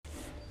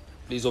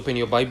Please open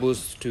your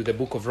Bibles to the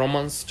book of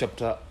Romans,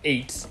 chapter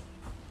 8.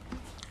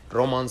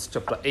 Romans,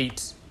 chapter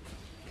 8.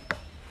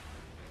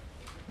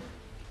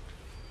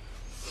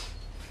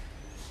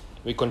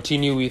 We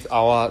continue with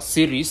our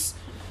series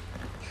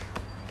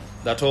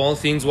that all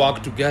things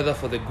work together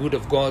for the good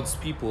of God's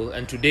people.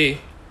 And today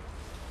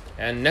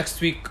and next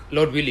week,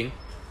 Lord willing,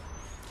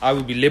 I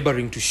will be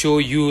laboring to show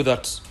you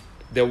that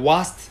the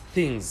worst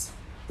things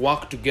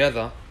work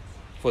together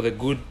for the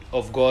good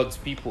of God's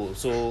people.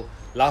 So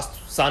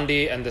last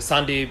Sunday and the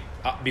Sunday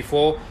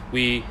before,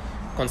 we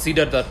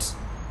considered that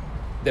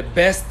the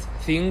best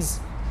things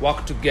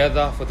work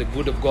together for the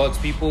good of God's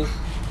people.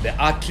 The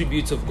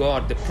attributes of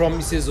God, the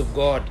promises of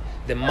God,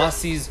 the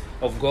mercies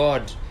of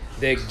God,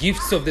 the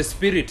gifts of the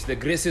Spirit, the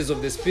graces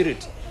of the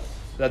Spirit,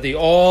 that they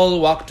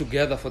all work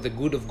together for the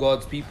good of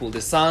God's people.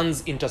 The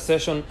Son's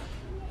intercession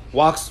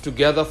works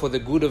together for the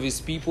good of His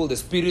people. The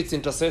Spirit's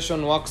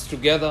intercession works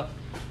together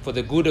for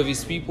the good of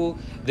His people.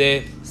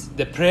 The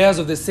prayers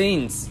of the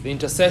saints, the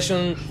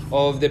intercession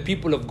of the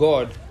people of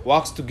God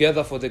works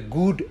together for the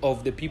good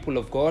of the people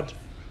of God.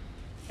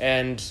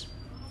 And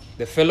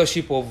the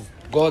fellowship of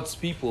God's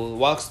people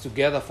works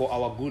together for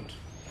our good.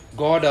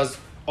 God has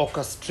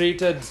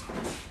orchestrated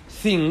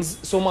things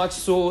so much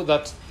so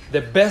that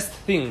the best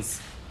thing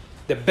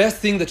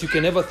that you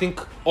can ever think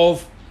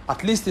of,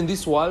 at least in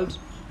this world,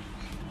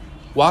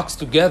 works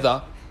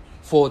together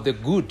for the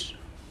good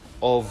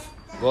of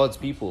God's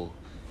people.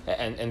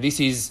 And this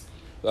is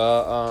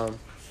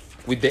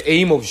with the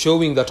aim of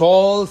showing that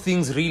all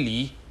things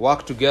really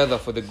work together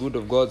for the good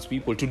of God's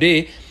people.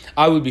 Today,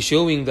 I will be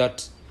showing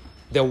that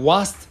the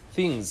worst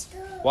things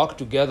work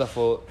together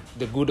for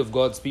the good of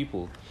God's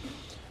people.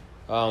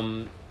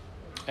 And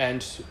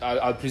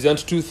I'll present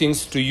two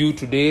things to you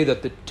today: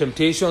 that the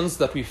temptations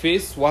that we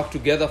face work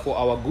together for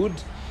our good,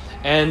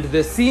 and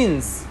the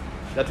sins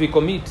that we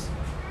commit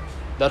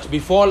that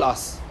befall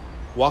us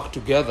work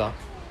together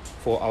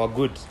for our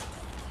good.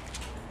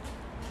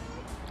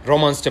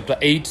 Romans chapter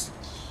 8,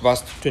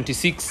 verse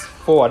 26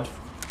 forward.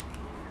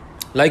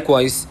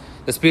 Likewise,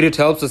 the Spirit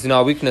helps us in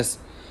our weakness,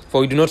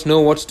 for we do not know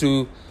what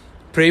to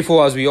pray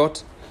for as we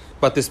ought,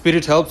 but the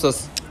Spirit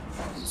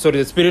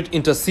the Spirit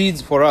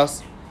intercedes for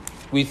us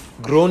with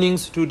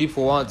groanings too deep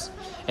for words.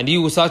 And He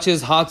who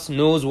searches hearts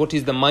knows what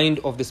is the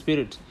mind of the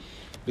Spirit,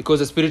 because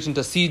the Spirit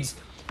intercedes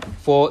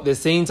for the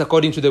saints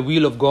according to the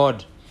will of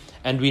God.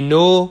 And we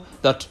know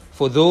that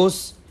for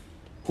those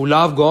who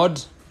love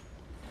God,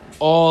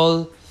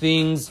 all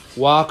things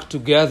work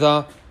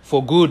together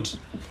for good,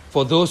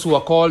 for those who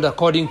are called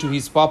according to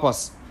His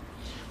purpose.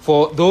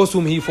 For those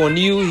whom He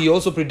foreknew, He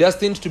also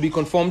predestined to be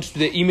conformed to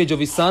the image of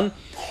His Son,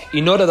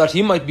 in order that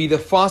He might be the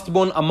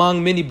firstborn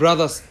among many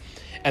brothers.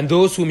 And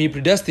those whom He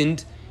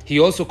predestined, He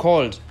also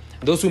called.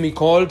 And those whom He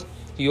called,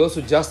 He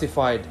also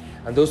justified.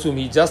 And those whom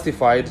He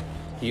justified,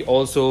 He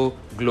also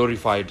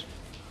glorified.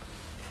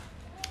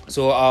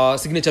 So our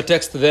signature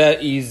text there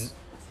is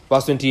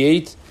verse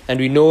 28. And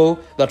we know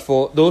that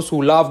for those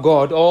who love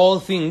God, all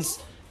things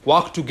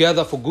work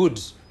together for good,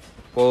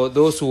 for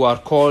those who are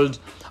called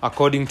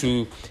according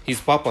to His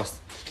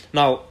purpose.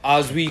 Now,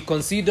 as we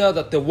consider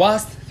that the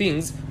worst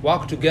things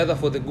work together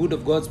for the good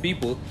of God's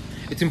people,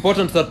 it's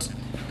important that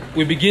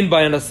we begin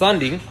by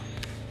understanding,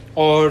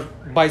 or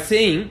by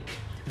saying,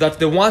 that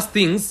the worst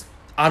things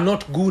are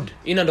not good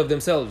in and of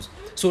themselves.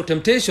 So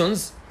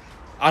temptations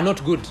are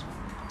not good.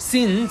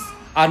 Sins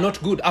are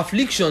not good.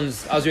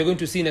 Afflictions, as we're going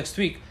to see next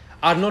week,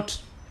 are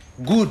not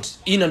good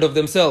in and of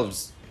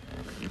themselves.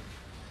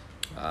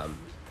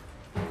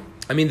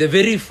 The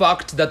very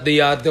fact that they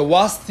are the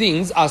worst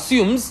things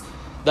assumes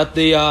that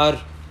they are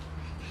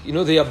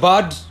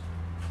bad,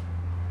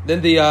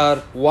 then they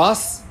are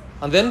worse,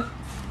 and then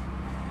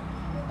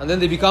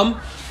they become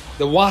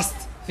the worst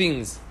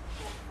things.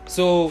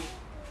 So,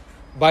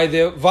 by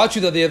the virtue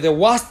that they are the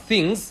worst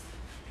things,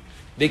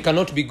 they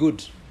cannot be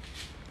good.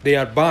 They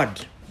are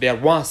bad. They are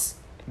worse.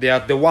 They are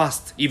the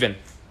worst even.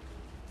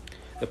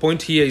 The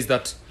point here is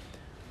that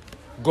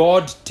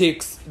God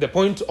takes the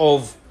point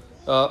of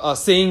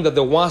saying that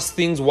the worst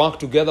things work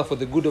together for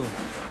the good of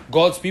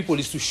God's people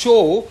is to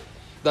show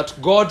that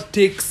God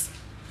takes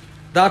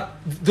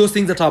those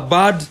things that are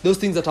bad, those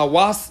things that are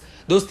worse,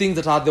 those things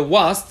that are the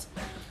worst,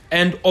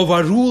 and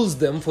overrules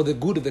them for the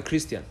good of the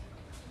Christian.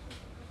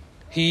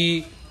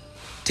 He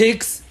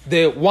takes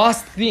the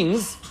worst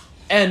things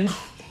and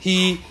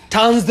He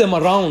turns them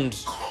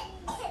around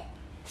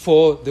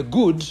for the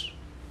good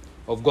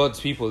of God's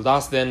people.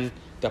 Thus then,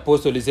 the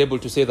apostle is able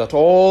to say that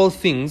all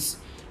things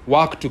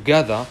work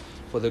together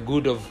for the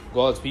good of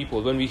God's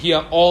people. When we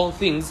hear all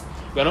things,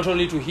 we are not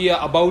only to hear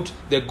about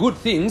the good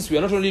things, we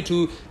are not only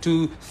to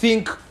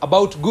think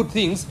about good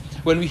things.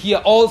 When we hear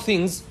all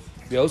things,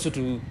 we are also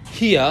to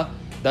hear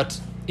that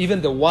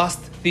even the worst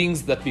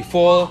things that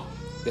befall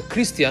the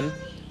Christian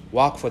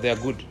work for their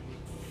good.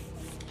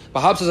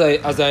 Perhaps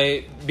as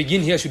I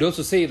begin here, I should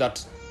also say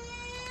that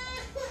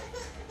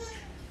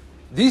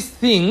these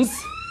things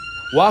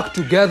work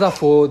together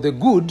for the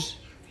good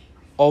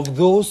of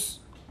those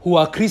who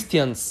are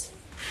Christians.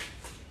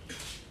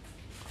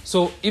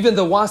 So even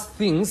the worst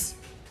things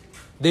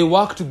they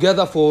work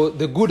together for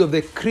the good of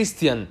the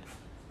Christian,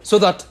 so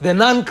that the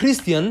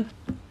non-Christian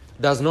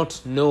does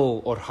not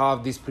know or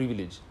have this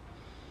privilege.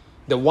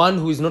 The one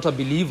who is not a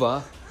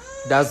believer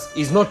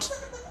does not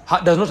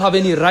have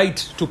any right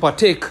to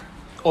partake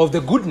of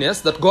the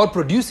goodness that God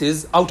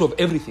produces out of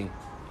everything.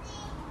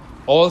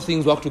 All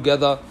things work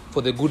together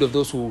for the good of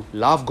those who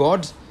love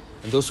God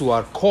and those who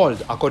are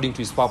called according to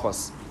his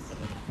purpose.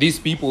 These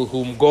people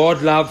whom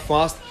God loved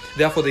first,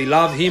 therefore they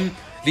love him.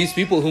 These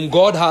people whom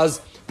God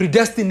has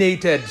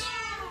predestinated.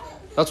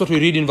 That's what we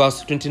read in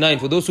verse 29.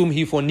 For those whom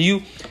he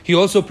foreknew, he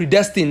also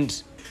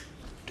predestined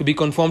to be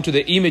conformed to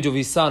the image of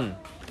his Son.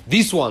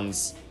 These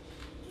ones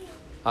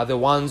are the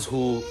ones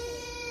who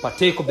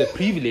partake of the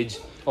privilege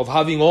of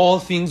having all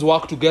things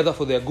work together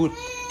for their good,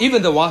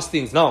 even the worst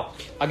things. Now,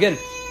 again,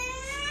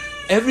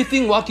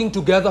 everything working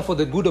together for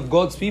the good of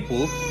God's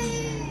people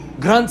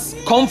grants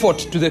comfort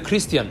to the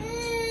Christian,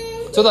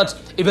 so that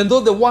even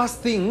though the worst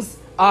things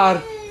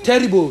are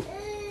terrible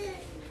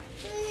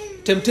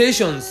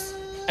temptations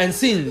and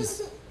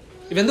sins,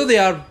 even though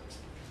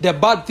they're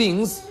bad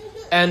things,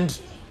 and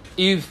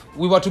if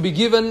we were to be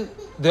given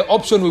the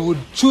option, we would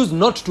choose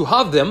not to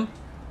have them,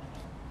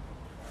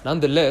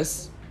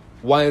 nonetheless,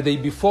 while they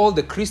befall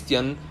the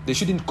Christian, they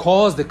shouldn't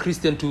cause the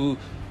Christian to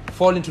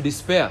fall into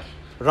despair.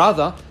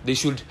 Rather, they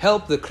should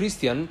help the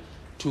Christian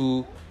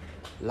to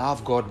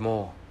love God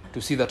more,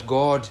 to see that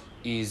God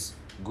is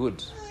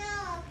good.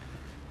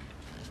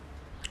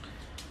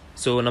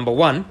 So, number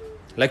one,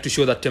 I'd like to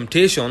show that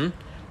temptation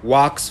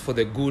works for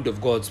the good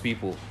of God's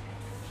people.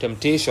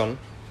 Temptation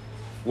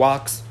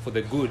works for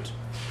the good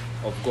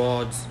of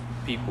God's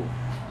people.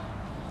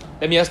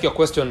 Let me ask you a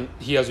question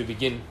here as we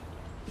begin.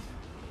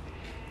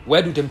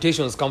 Where do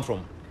temptations come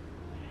from?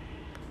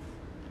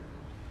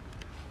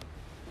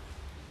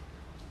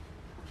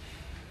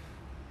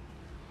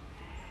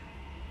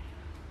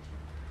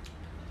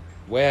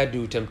 Where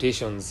do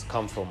temptations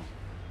come from?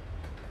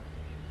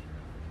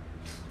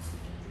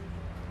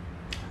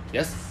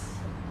 Yes?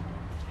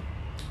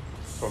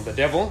 From the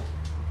devil?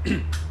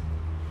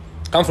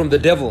 Come from the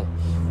devil.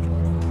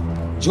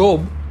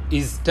 Job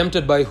is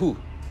tempted by who?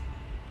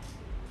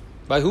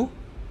 By who?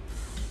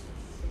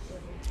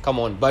 Come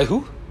on, by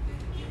who?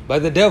 By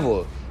the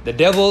devil. The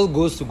devil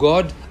goes to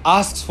God,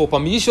 asks for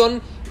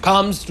permission,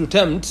 comes to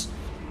tempt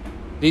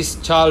this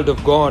child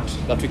of God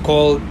that we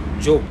call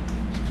Job.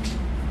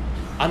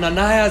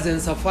 Ananias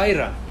and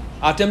Sapphira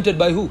are tempted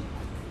by who?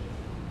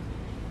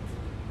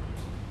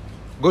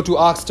 Go to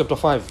Acts chapter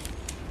 5.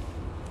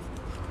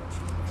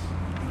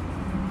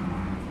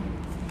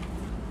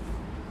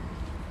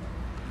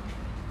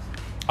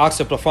 Acts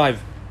chapter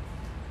 5.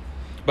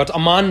 But a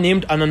man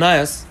named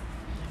Ananias,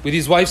 with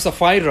his wife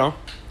Sapphira,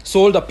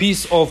 sold a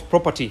piece of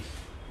property.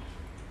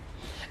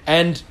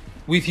 And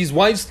with his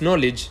wife's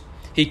knowledge,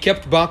 he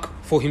kept back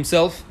for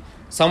himself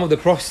some of the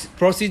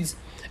proceeds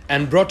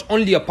and brought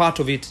only a part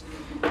of it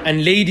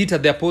and laid it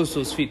at the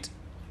apostles' feet.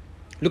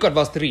 Look at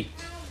verse 3.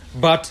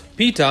 But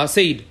Peter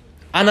said,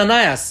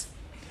 Ananias,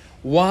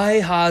 why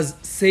has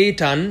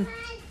Satan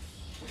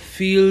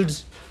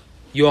filled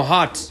your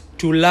heart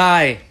to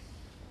lie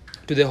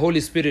to the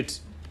Holy Spirit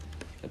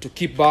and to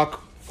keep back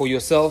for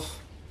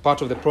yourself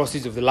part of the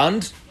proceeds of the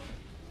land?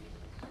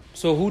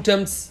 So who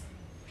tempts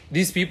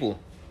these people?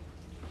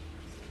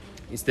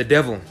 It's the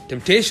devil.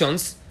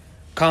 Temptations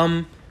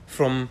come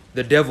from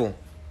the devil.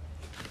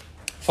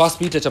 1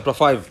 Peter chapter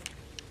 5.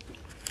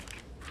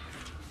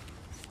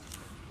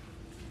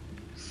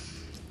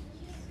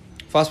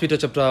 1 Peter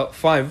chapter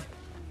 5,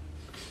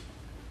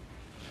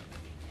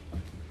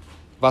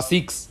 verse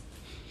 6.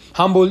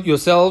 Humble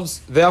yourselves,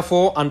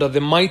 therefore, under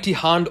the mighty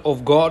hand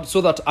of God,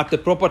 so that at the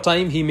proper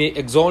time he may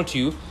exalt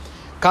you,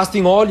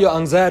 casting all your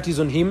anxieties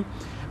on him,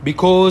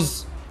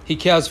 because he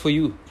cares for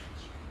you.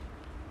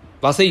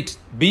 Verse 8.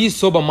 Be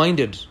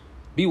sober-minded,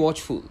 be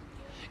watchful.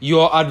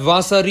 Your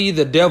adversary,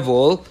 the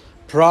devil,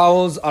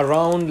 prowls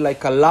around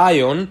like a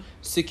lion,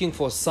 seeking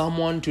for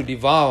someone to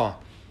devour,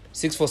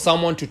 seeks for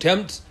someone to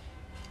tempt,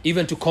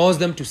 even to cause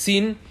them to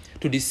sin,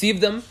 to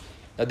deceive them,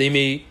 that they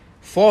may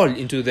fall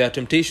into their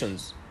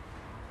temptations.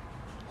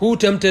 Who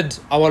tempted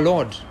our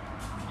Lord?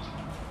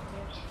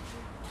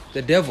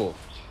 The devil.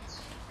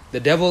 The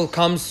devil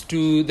comes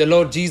to the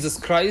Lord Jesus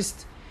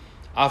Christ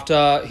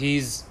after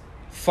his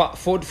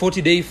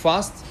 40-day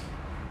fast,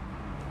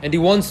 and he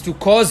wants to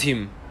cause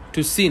him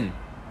to sin.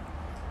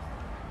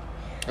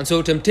 And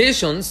so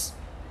temptations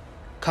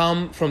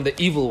come from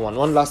the evil one.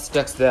 One last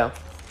text there.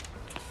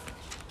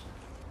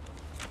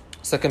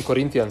 2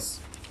 Corinthians.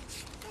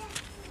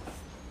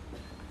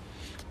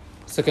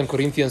 2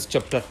 Corinthians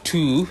chapter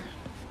 2.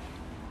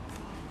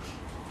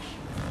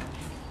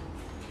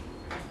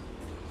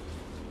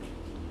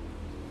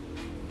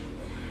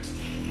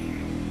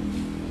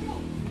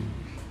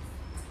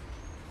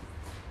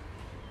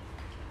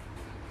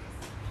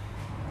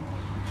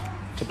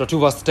 Chapter 2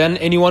 verse 10.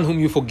 Anyone whom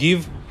you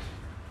forgive,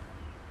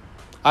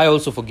 I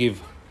also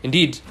forgive.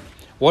 Indeed,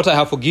 what I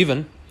have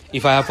forgiven,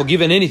 if I have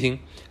forgiven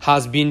anything,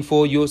 has been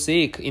for your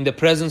sake in the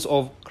presence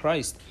of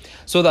Christ,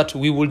 so that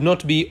we would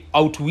not be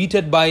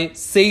outwitted by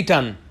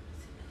Satan.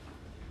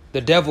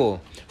 the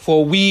devil,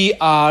 for we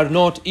are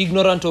not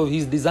ignorant of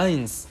his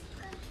designs.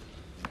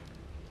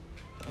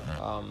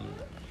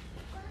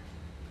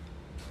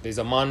 There's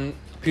a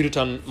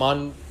Puritan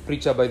man,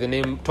 preacher by the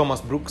name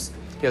Thomas Brooks.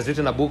 He has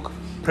written a book,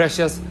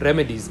 Precious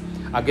Remedies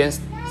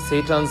Against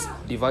Satan's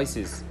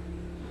Devices.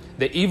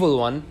 The evil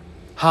one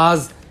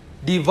has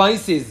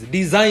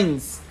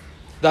designs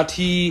that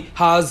he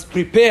has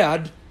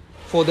prepared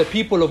for the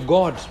people of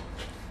God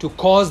to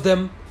cause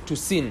them to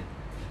sin,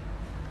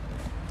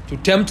 to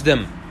tempt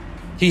them.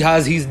 He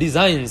has his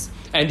designs,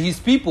 and his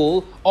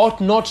people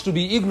ought not to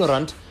be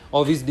ignorant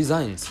of his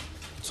designs.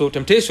 So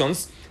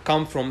temptations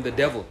come from the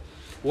devil.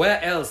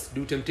 Where else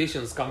do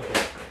temptations come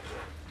from?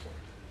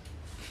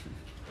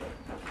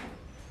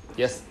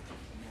 Yes?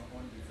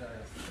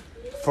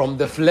 From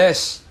the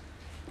flesh,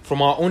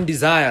 from our own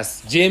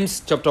desires.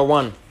 James chapter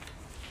 1.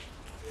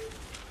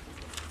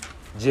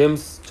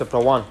 James chapter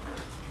 1.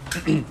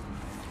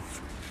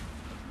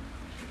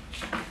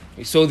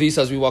 We saw this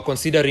as we were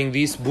considering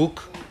this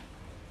book.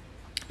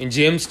 In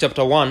James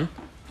chapter 1,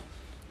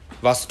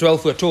 verse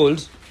 12, we're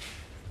told,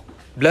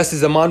 "Blessed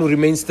is the man who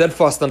remains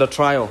steadfast under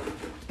trial.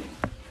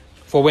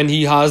 For when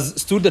he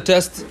has stood the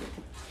test,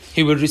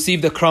 he will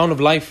receive the crown of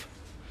life,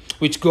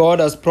 which God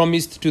has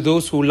promised to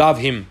those who love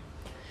him.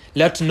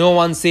 Let no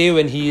one say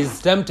when he is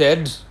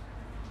tempted,"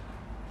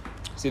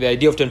 see, the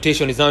idea of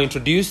temptation is now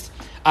introduced,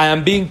 "I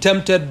am being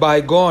tempted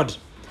by God.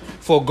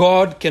 For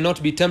God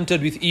cannot be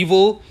tempted with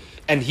evil,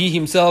 and he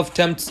himself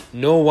tempts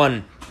no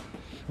one.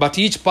 But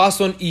each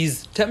person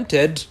is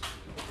tempted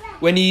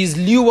when he is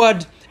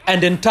lured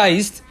and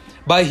enticed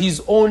by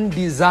his own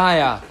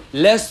desire,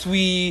 lest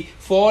we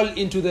fall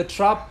into the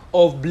trap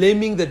of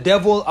blaming the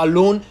devil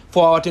alone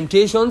for our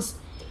temptations."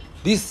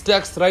 This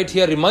text right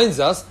here reminds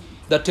us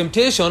that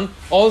temptation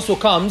also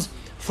comes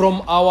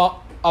from our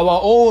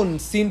own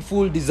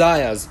sinful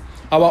desires,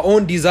 our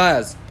own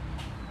desires.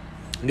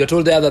 We are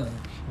told there that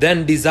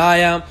then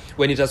desire,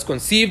 when it has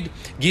conceived,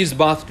 gives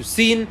birth to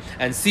sin,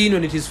 and sin,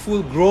 when it is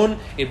full grown,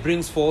 it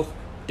brings forth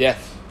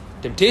death.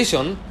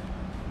 Temptation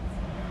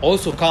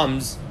also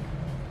comes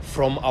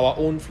from our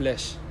own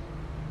flesh,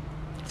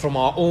 from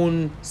our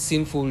own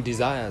sinful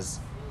desires,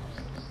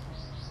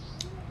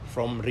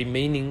 from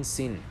remaining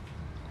sin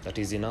that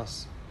is in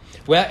us.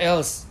 Where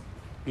else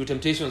do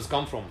temptations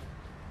come from?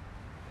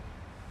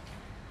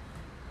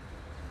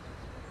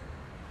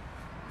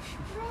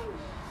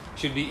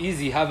 Should be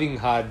easy having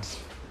had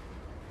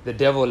the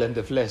devil and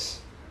the flesh.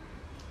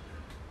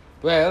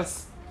 Where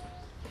else?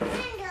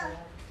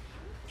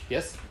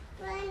 Yes?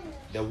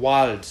 The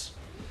world.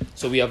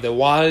 So we have the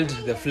world,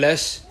 the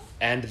flesh,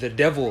 and the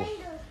devil.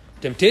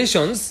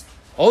 Temptations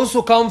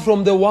also come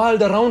from the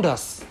world around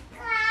us.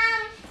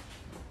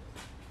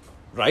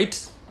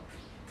 Right?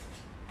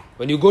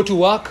 When you go to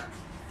work,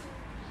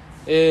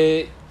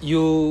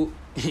 you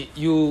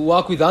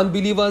work with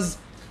unbelievers,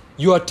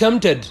 you are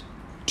tempted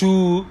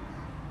to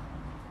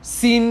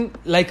sin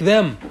like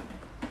them,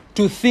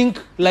 to think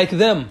like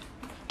them,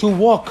 to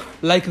walk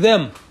like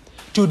them,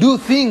 to do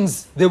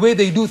things the way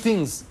they do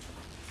things.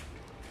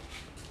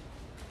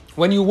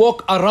 When you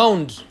walk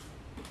around,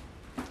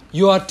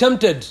 you are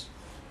tempted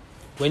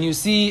when you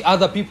see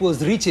other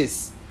people's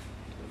riches,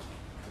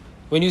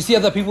 when you see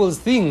other people's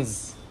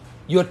things,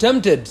 you are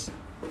tempted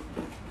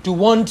to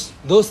want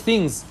those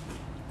things,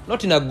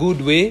 not in a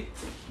good way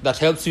that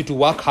helps you to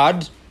work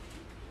hard,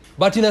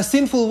 but in a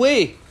sinful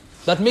way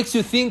that makes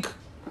you think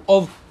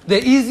of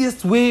the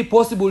easiest way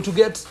possible to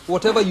get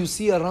whatever you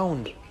see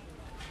around.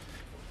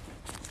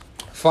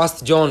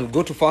 1 John,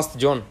 go to 1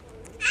 John.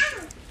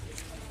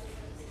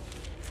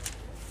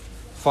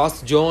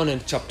 1 John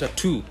and chapter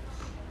 2.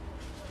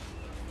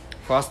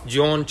 1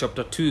 John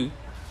chapter 2.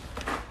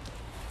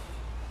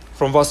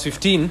 From verse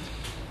 15,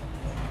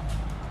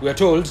 we are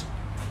told,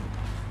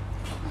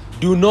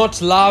 "Do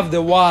not love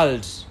the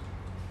world."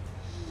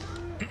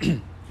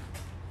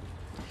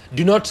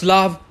 Do not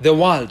love the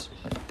world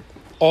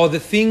or the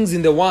things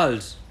in the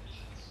world.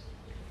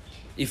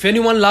 If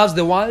anyone loves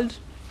the world,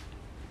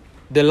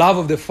 the love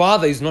of the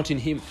Father is not in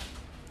him.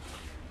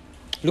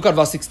 Look at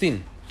verse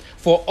 16.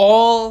 "For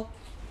all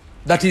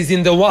that is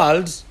in the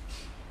world,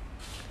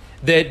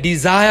 the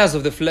desires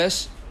of the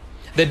flesh,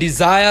 the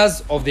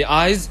desires of the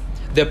eyes,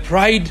 the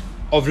pride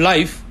of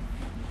life,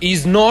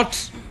 is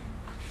not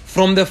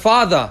from the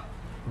Father,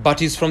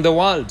 but is from the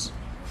world.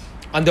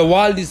 And the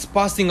world is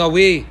passing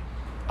away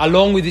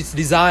along with its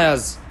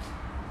desires,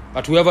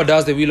 but whoever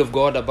does the will of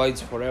God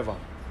abides forever."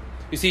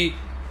 You see,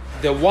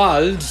 the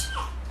world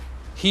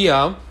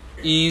here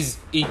is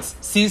its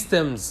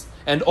systems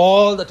and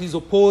all that is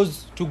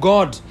opposed to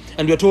God.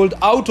 And we are told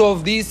out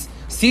of these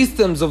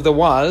systems of the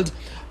world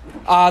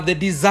are the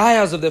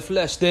desires of the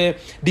flesh, the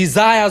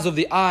desires of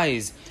the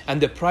eyes,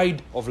 and the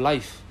pride of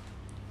life.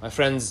 My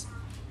friends,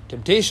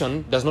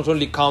 temptation does not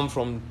only come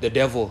from the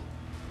devil,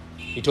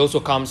 it also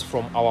comes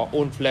from our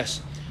own flesh.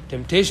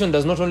 Temptation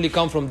does not only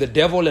come from the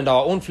devil and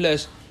our own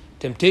flesh,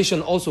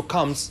 temptation also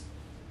comes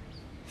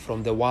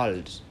from the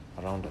world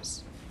around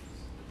us.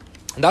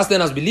 And thus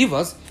then, as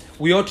believers,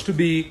 we ought to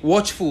be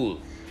watchful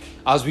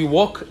as we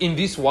walk in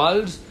this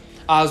world,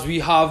 as we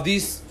have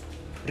this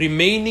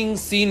remaining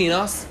sin in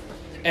us,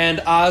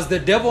 and as the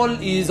devil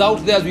is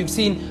out there, as we've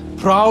seen,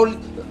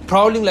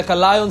 prowling like a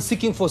lion,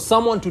 seeking for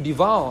someone to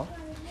devour,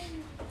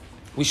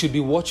 we should be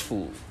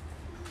watchful.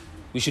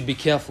 We should be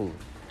careful.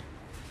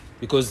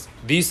 Because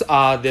these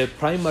are the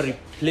primary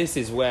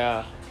places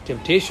where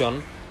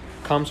temptation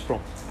comes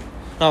from.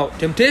 Now,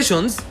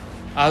 temptations,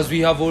 as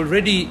we have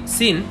already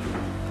seen,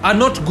 are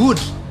not good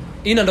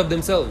in and of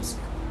themselves.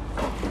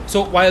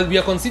 So while we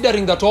are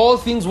considering that all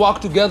things work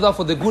together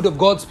for the good of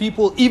God's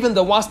people, even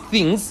the worst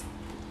things,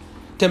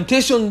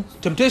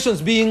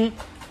 temptations being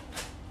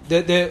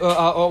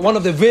one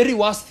of the very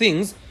worst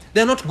things,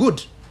 they're not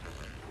good.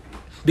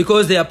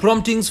 Because they are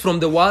promptings from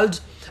the world,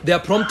 they are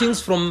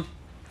promptings from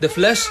the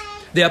flesh,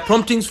 they are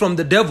promptings from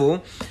the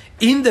devil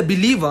in the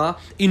believer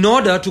in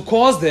order to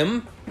cause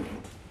them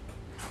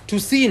to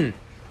sin,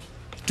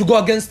 to go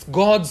against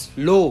God's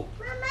law.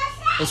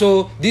 And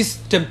so these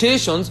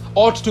temptations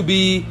ought to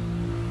be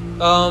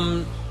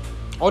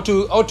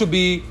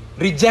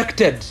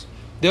rejected.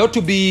 They ought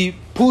to be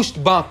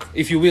pushed back,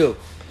 if you will,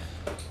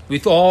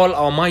 with all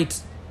our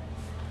might.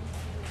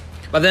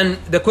 But then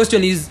the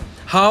question is,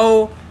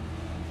 how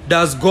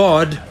does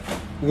God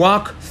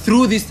work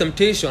through these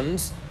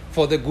temptations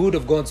for the good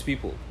of God's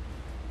people?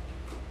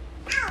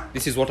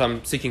 This is what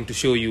I'm seeking to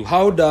show you.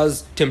 How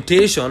does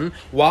temptation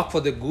work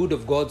for the good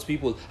of God's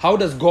people? How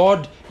does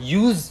God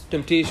use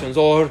temptations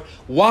or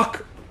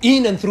work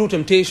in and through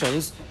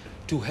temptations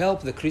to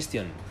help the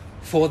Christian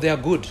for their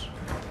good?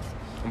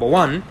 Number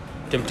one,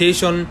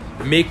 temptation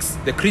makes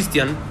the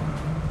Christian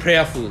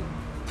prayerful.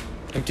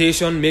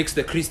 Temptation makes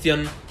the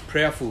Christian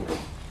prayerful.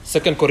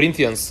 2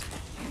 Corinthians,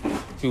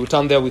 if you will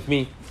turn there with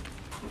me.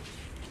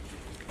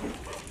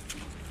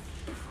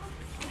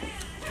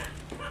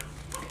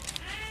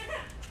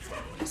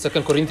 2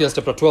 Corinthians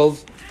chapter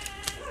 12.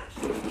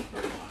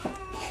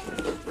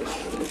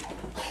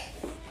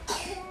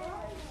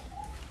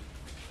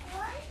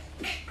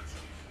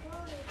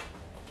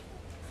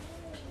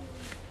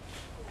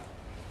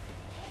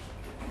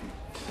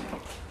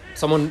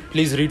 Someone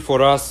please read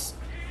for us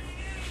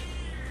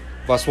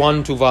verse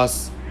 1 to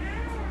verse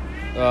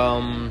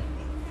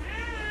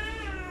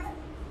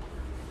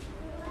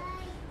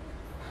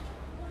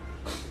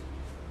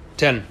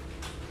 10.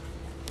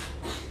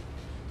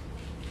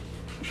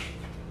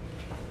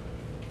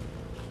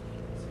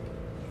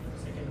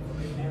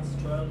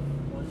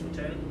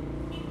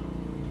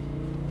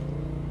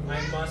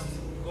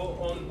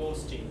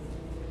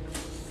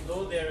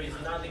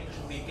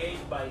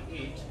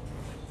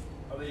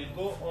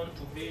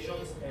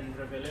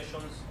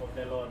 Revelations of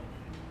the Lord.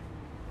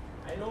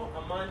 I know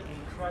a man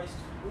in Christ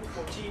who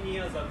 14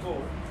 years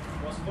ago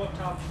was caught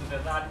up to the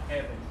third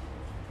heaven.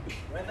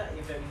 Whether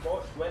in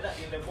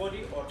the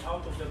body or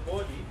out of the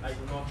body, I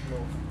do not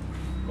know.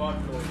 God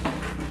knows.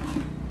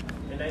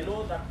 And I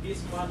know that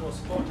this man was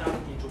caught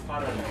up into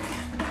paradise.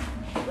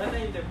 Whether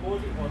in the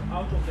body or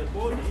out of the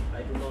body,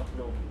 I do not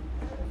know.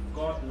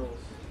 God knows.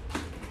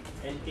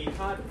 And he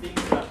heard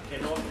things that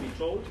cannot be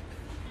told,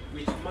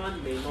 which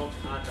man may not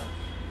utter.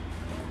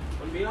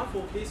 On behalf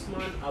of this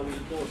man I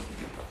will boast,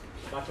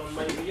 but on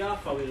my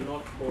behalf I will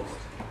not boast,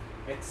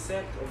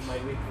 except of my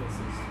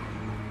weaknesses.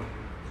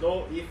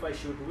 Though if I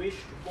should wish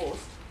to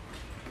boast,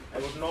 I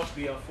would not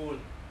be a fool,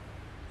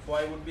 for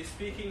I would be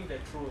speaking the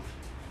truth,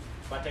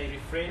 but I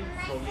refrain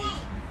from it,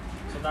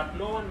 so that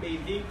no one may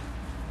think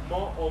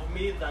more of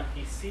me than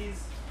he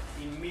sees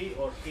in me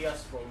or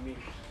hears from me.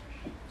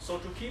 So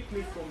to keep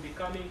me from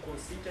becoming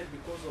conceited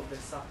because of the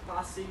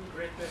surpassing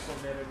greatness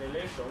of the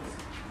revelations,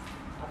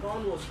 a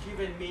thorn was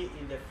given me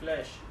in the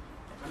flesh,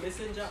 a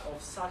messenger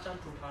of Satan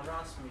to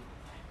harass me,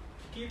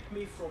 to keep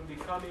me from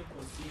becoming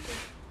conceited.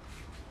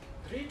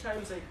 3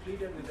 times I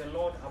pleaded with the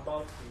Lord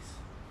about this,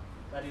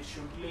 that it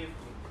should leave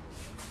me.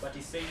 But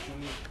he said to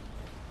me,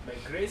 my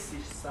grace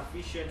is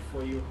sufficient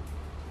for you,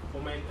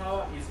 for my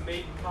power is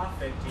made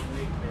perfect in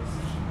weakness.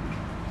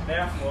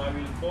 Therefore I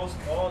will boast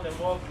all the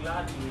more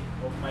gladly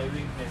of my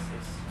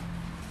weaknesses,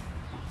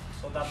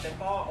 so that the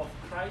power of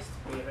Christ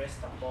may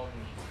rest upon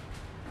me.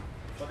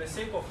 For the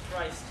sake of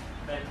Christ,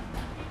 then,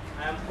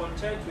 I am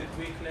content with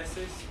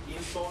weaknesses,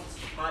 insults,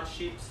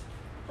 hardships,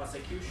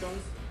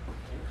 persecutions,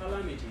 and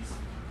calamities.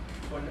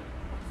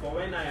 For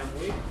when I am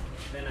weak,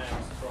 then I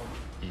am strong.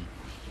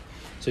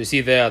 So you see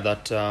there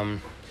that the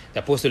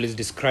apostle is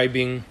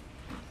describing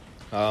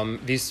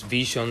these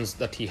visions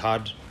that he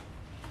had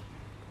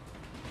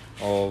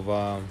of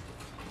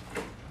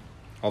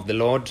the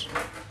Lord,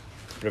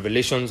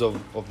 revelations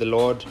of the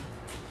Lord.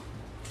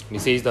 And he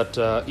says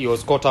that he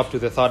was caught up to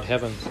the third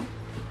heavens.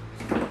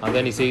 And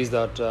then he says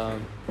that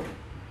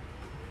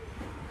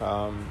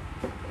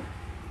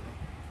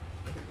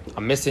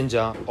a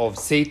messenger of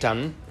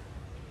Satan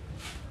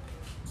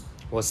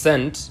was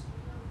sent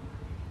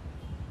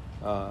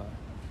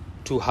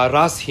to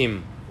harass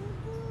him,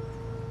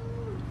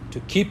 to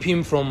keep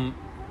him from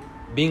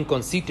being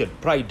conceited,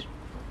 pride.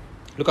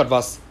 Look at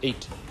verse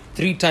 8.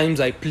 3 times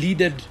I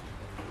pleaded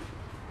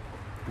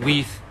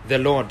with the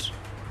Lord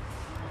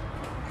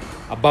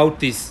about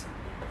this,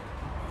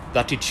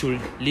 that it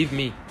should leave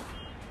me.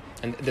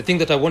 And the thing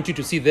that I want you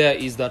to see there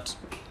is that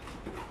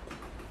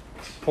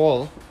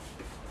Paul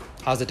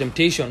has a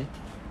temptation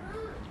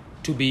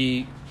to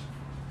be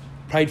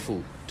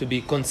prideful, to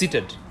be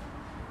conceited.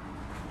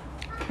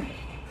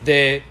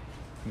 The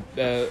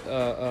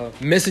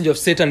messenger of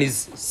Satan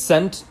is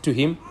sent to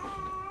him.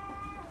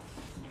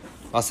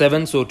 Verse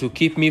 7, so to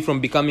keep me from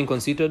becoming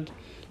conceited,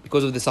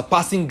 because of the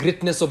surpassing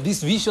greatness of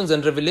these visions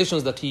and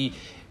revelations that he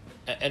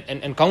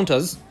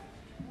encounters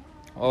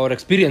or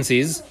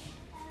experiences,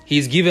 he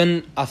is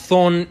given a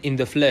thorn in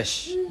the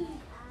flesh.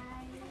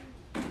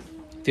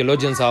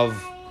 Theologians have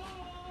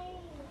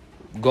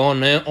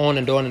gone on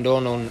and on and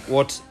on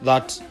what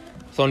that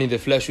thorn in the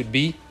flesh would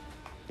be.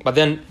 But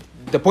then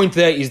the point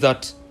there is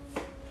that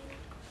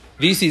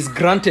this is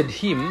granted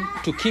him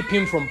to keep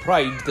him from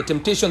pride. The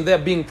temptation there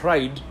being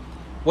pride.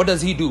 What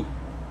does he do?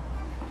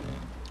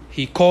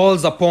 He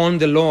calls upon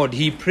the Lord.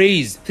 He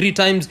prays 3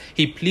 times.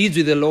 He pleads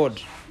with the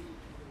Lord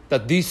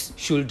that this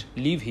should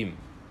leave him.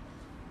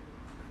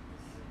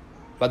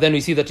 But then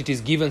we see that it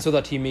is given so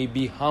that he may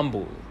be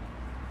humble.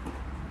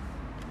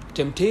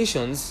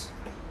 Temptations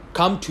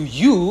come to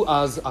you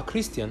as a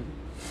Christian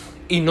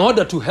in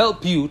order to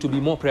help you to be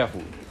more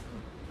prayerful,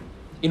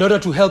 in order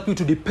to help you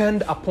to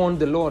depend upon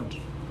the Lord,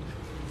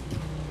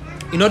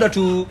 in order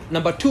to,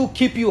 number 2,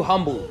 keep you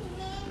humble.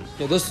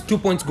 Those 2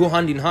 points go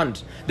hand in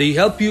hand. They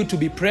help you to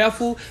be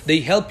prayerful.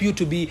 They help you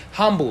to be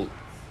humble.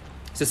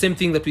 It's the same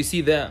thing that we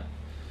see there.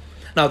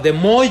 Now, the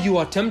more you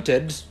are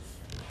tempted,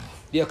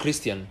 dear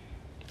Christian,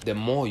 the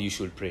more you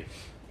should pray.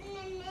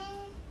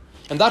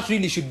 And that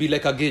really should be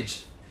like a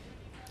gauge.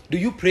 Do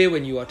you pray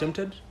when you are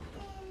tempted?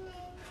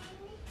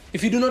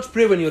 If you do not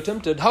pray when you are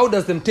tempted, how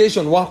does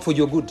temptation work for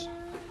your good?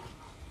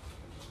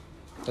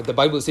 That the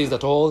Bible says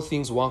that all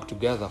things work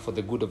together for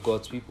the good of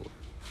God's people.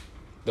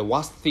 The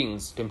worst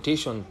things,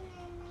 temptation,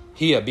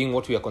 here being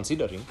what we are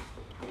considering,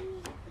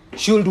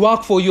 should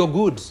work for your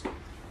good.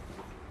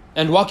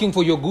 And working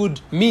for your good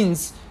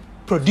means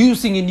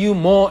producing in you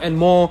more and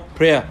more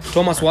prayer.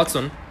 Thomas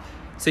Watson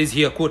says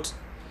here, quote,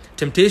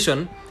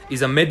 temptation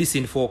is a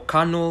medicine for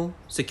carnal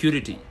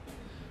security.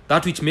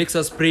 That which makes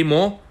us pray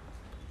more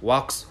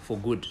works for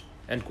good,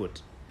 end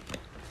quote.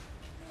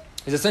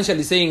 He's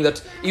essentially saying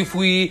that if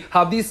we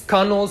have this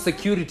carnal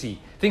security,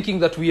 thinking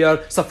that we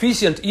are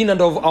sufficient in and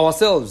of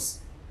ourselves,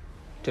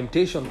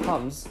 temptation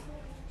comes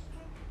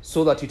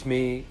so that it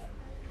may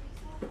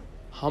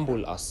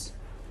humble us.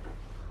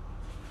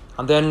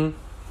 And then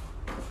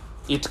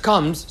it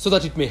comes so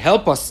that it may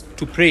help us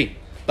to pray.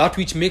 That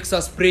which makes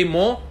us pray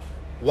more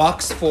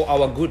works for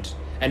our good.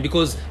 And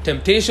because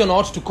temptation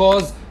ought to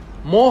cause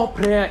more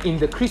prayer in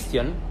the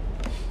Christian,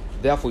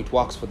 therefore it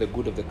works for the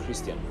good of the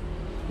Christian.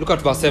 Look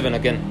at verse 7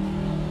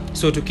 again.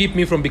 So to keep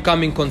me from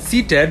becoming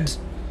conceited,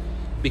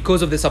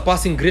 because of the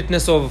surpassing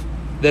greatness of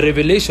the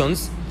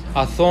revelations,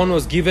 a thorn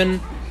was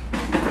given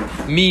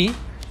me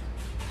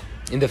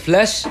in the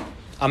flesh,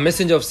 a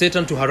messenger of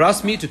Satan to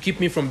harass me, to keep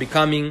me from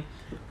becoming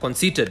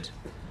conceited.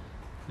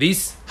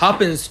 This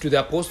happens to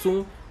the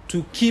apostle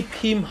to keep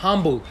him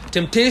humble.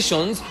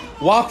 Temptations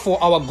work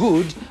for our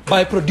good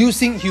by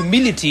producing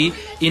humility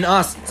in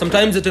us.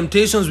 Sometimes the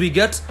temptations we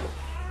get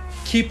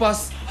keep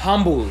us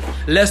humble,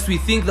 lest we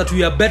think that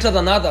we are better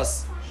than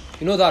others.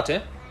 You know that,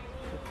 eh?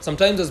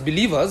 Sometimes as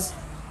believers,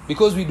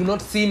 because we do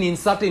not sin in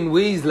certain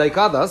ways like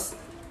others,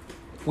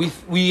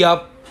 we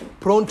are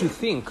prone to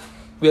think,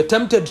 we are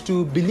tempted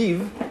to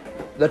believe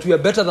that we are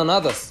better than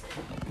others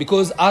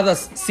because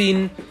others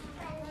sin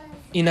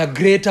in a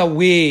greater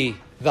way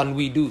than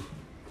we do.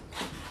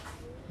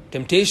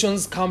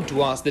 Temptations come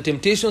to us. The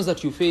temptations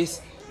that you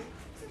face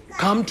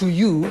come to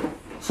you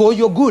for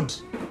your good,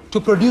 to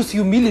produce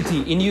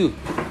humility in you.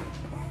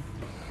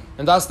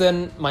 And thus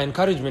then my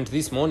encouragement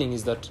this morning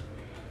is that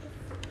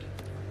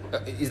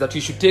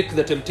you should take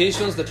the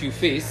temptations that you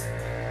face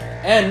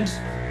and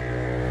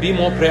be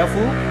more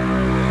prayerful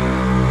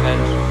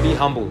and be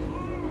humble.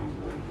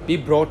 Be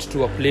brought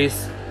to a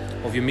place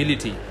of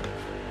humility.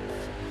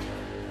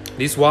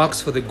 This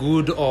works for the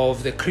good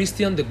of the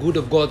Christian, the good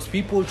of God's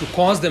people, to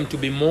cause them to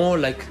be more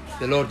like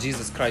the Lord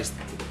Jesus Christ,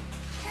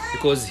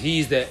 because He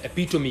is the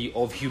epitome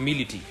of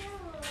humility.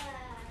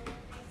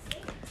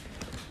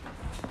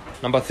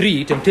 Number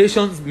 3,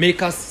 temptations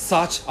make us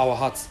search our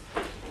hearts.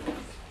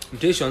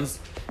 Temptations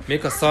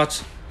make us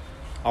search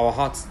our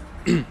hearts.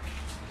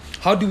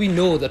 How do we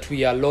know that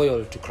we are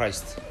loyal to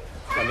Christ?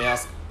 Let me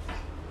ask.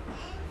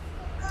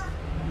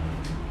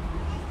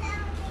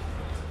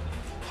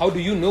 How do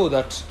you know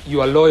that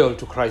you are loyal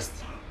to Christ?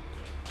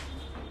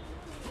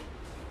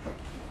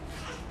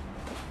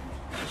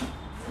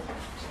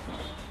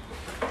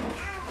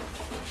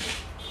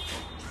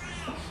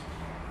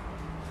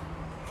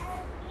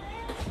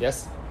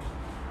 Yes?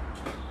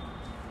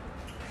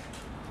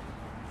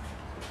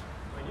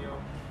 When you're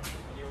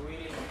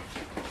willing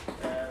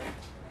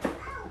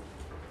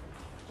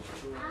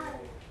to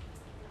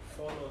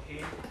follow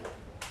Him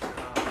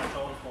at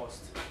all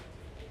cost.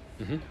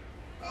 Mm-hmm.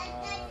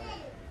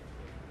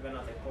 Even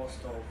at the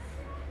cost of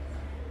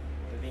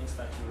the things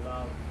that you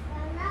love.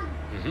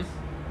 Mm-hmm.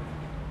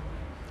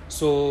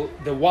 So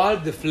the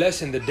world, the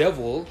flesh, and the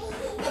devil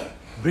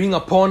bring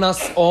upon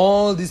us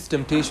all these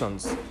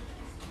temptations.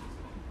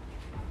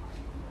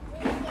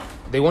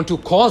 They want to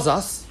cause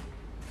us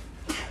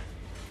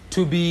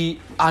to be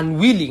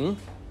unwilling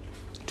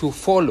to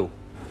follow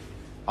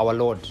our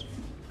Lord.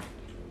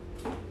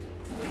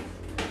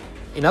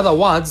 In other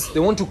words, they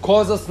want to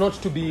cause us not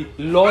to be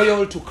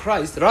loyal to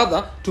Christ,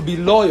 rather to be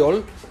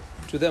loyal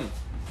to them.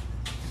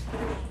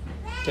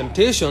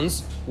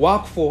 Temptations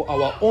work for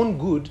our own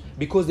good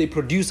because they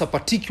produce a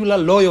particular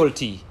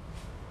loyalty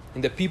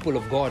in the people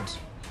of God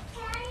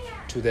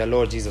to their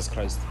Lord Jesus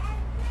Christ.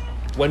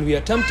 When we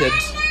are tempted,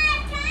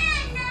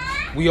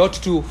 we ought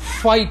to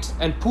fight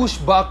and push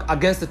back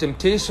against the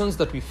temptations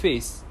that we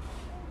face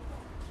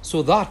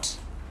so that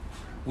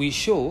we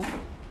show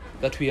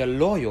that we are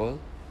loyal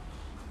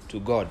to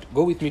God.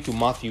 Go with me to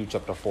Matthew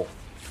chapter 4.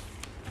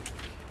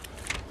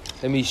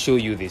 Let me show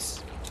you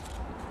this.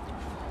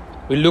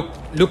 We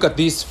look at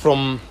this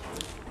from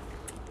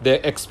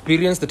the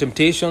experience, the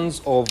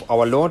temptations of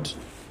our Lord.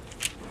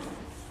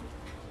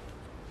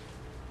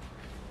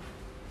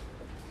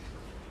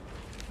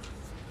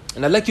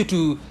 And I'd like you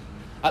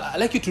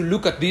to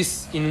look at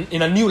this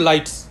in a new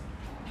light.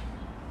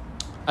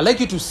 I'd like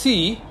you to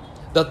see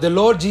that the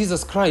Lord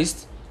Jesus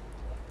Christ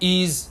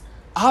is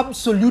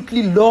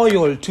absolutely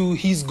loyal to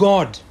his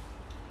God.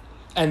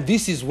 And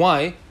this is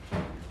why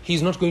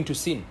he's not going to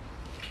sin.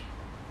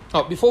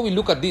 Now, before we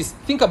look at this,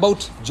 think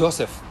about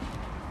Joseph.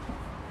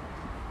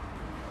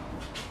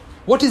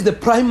 What is the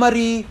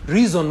primary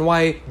reason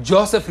why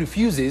Joseph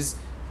refuses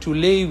to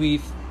lay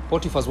with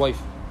Potiphar's wife?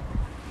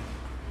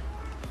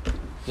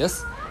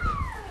 Yes?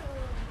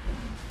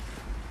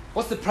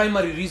 What's the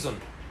primary reason?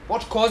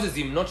 What causes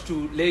him not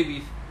to lay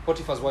with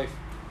Potiphar's wife?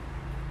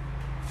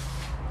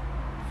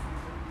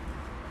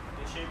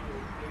 The shame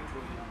will bring to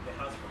the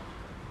husband.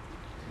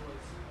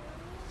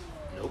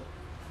 No.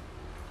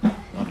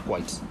 Not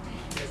quite.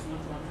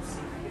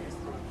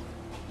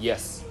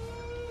 Yes.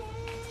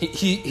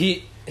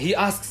 He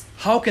asks,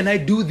 how can I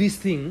do this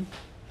thing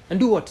and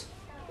do what?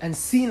 And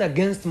sin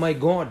against my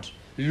God.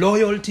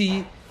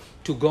 Loyalty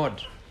to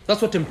God.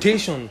 That's what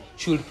temptation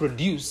should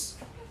produce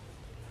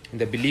in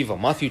the believer.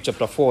 Matthew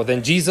chapter 4.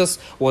 Then Jesus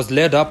was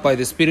led up by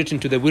the Spirit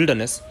into the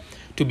wilderness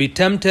to be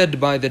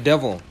tempted by the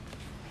devil.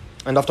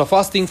 And after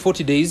fasting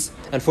 40 days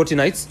and 40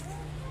 nights,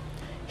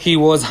 he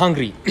was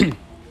hungry.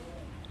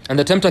 And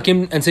the tempter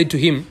came and said to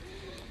him,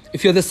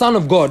 if you're the Son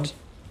of God,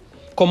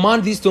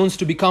 command these stones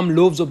to become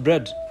loaves of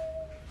bread.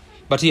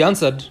 But he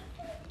answered,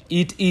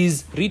 it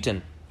is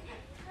written,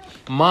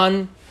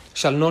 man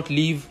shall not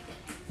live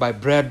by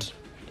bread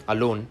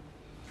alone,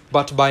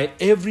 but by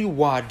every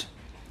word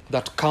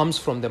that comes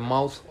from the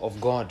mouth of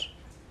God.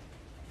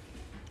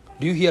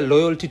 Do you hear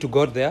loyalty to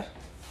God there?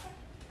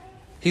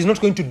 He's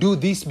not going to do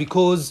this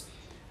because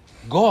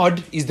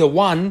God is the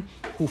one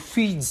who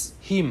feeds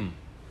him.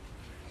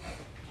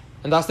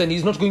 And thus then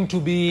he's not going to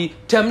be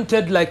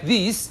tempted like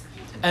this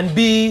and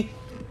be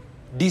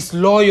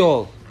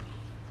disloyal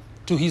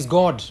to his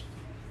God.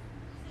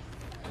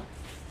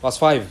 Verse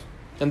 5.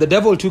 And the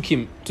devil took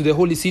him to the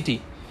holy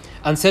city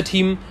and set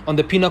him on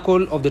the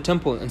pinnacle of the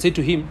temple and said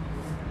to him,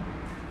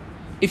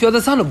 if you are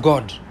the Son of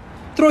God,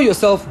 throw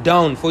yourself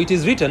down, for it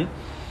is written,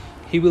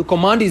 he will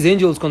command his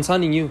angels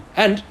concerning you,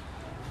 and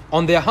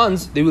on their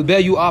hands they will bear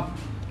you up,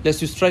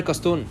 lest you strike a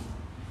stone.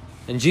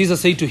 And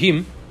Jesus said to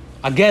him,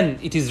 again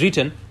it is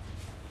written,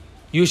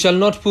 you shall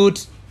not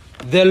put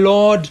the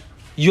Lord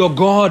your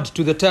God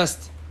to the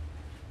test.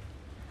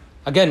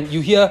 Again,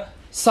 you hear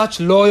such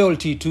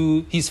loyalty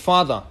to his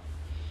Father.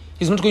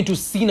 He's not going to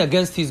sin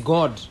against his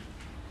God.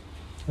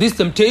 These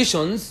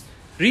temptations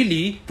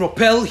really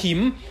propel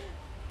him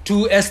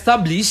to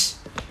establish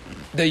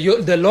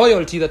the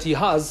loyalty that he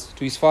has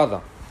to his Father.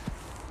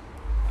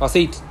 Verse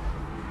 8.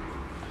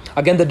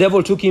 Again, the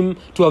devil took him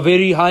to a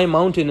very high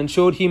mountain and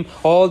showed him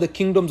all the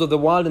kingdoms of the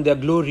world and their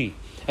glory.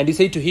 And he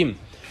said to him,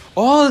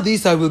 all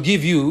this I will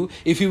give you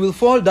if you will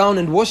fall down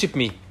and worship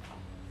me.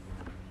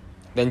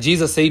 Then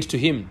Jesus said to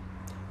him,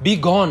 be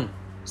gone,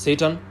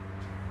 Satan,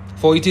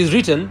 for it is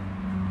written,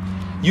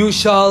 you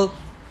shall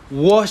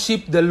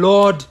worship the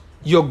Lord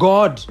your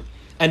God,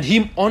 and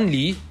him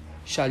only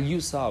shall you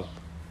serve.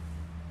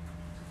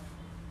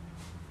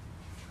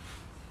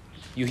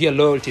 You hear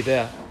loyalty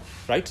there,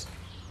 right?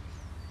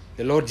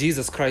 The Lord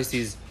Jesus Christ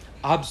is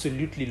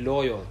absolutely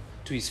loyal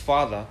to his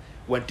Father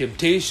when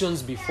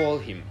temptations befall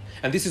him.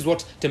 And this is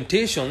what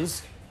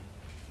temptations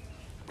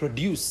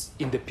produce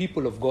in the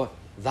people of God,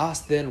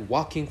 thus then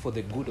working for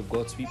the good of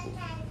God's people.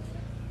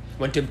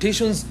 When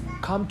temptations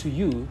come to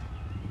you,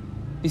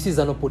 this is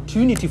an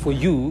opportunity for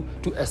you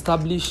to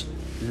establish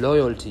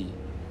loyalty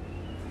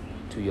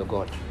to your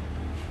God,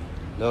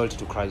 loyalty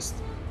to Christ.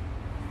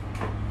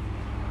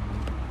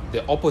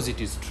 The opposite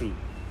is true.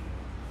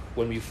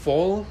 When we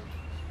fall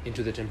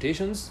into the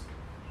temptations,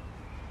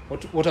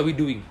 what are we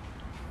doing?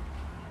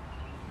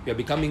 We are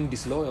becoming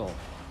disloyal.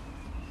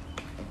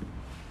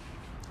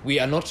 We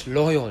are not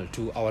loyal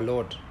to our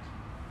Lord.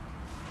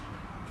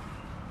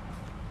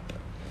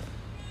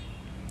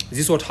 Is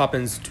this what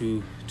happens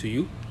to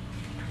you?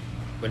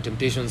 when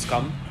temptations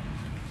come,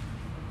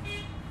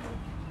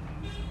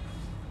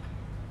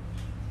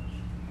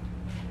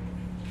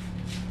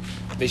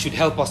 they should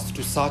help us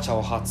to search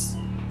our hearts.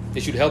 They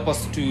should help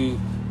us to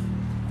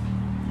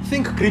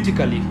think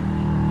critically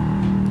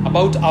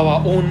about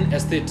our own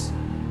estate.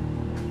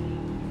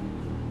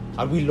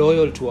 Are we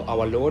loyal to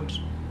our Lord?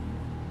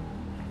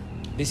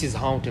 This is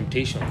how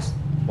temptations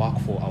work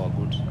for our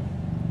good.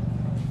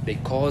 They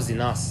cause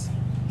in us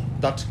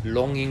that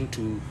longing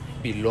to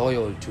be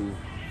loyal to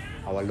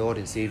our Lord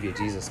and Savior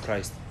Jesus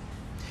Christ.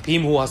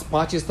 Him who has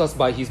purchased us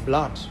by his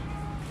blood,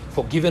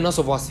 forgiven us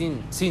of our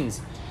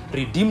sins,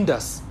 redeemed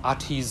us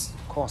at his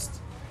cost,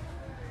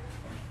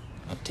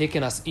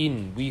 taken us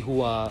in, we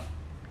who are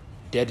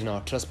dead in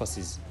our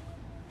trespasses,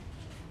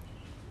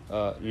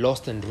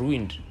 lost and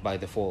ruined by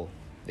the fall,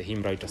 the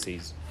hymn writer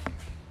says.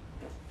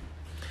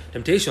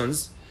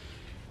 Temptations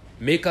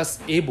make us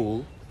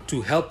able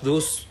to help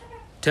those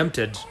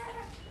tempted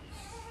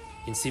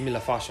in similar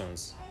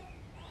fashions.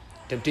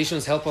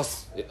 Temptations help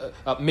us,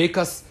 make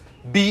us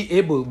be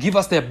able, give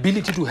us the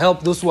ability to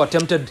help those who are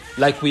tempted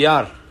like we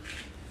are.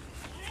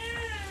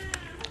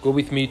 Go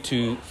with me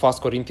to 1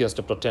 Corinthians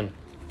chapter 10.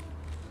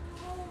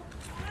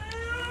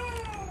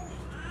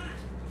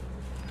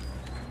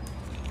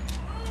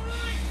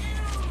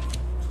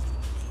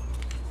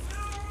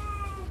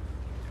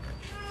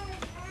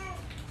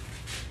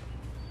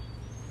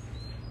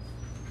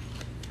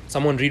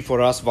 Someone read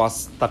for us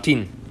verse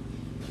 13.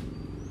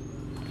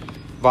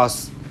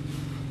 Verse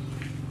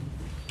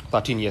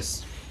 13,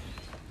 yes.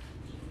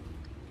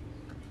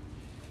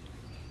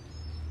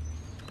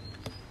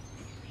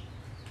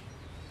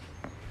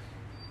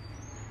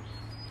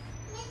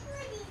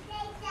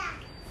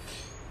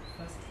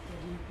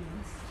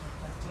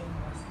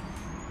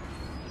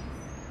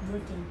 No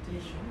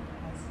temptation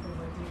has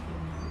overtaken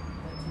you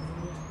that is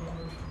not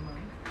common to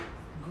man.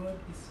 God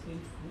is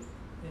faithful,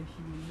 and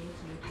he will not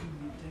let you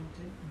be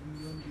tempted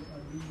beyond your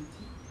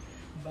ability.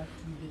 But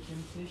with the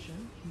temptation,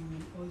 he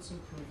will also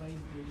provide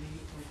the way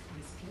of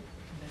escape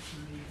that you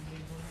may be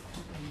able to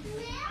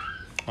endure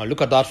it. Now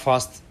look at that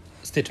first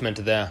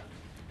statement there.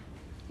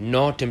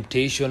 No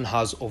temptation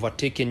has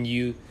overtaken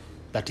you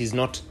that is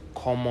not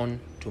common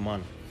to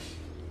man.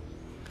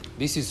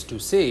 This is to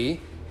say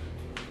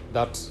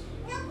that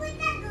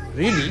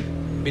really,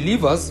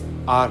 believers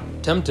are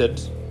tempted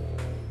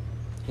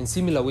in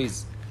similar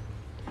ways.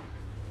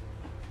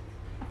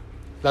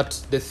 That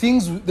the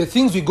things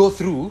we go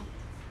through,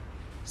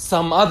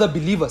 some other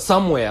believer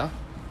somewhere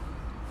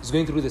is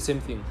going through the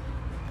same thing.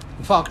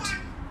 In fact,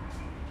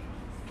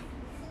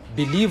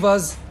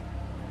 believers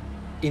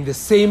in the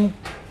same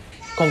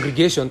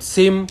congregation,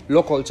 same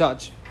local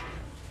church,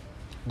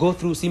 go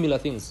through similar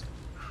things.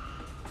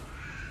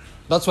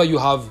 That's why you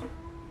have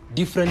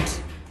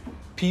different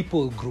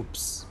people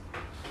groups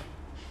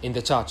in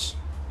the church.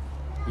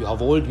 You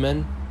have old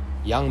men,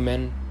 young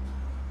men.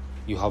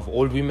 You have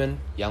old women,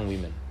 young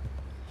women.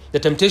 The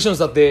temptations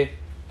that the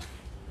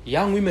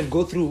young women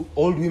go through,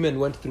 old women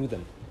went through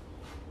them.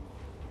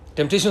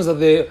 Temptations that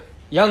the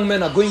young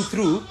men are going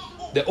through,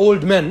 the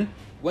old men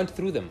went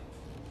through them.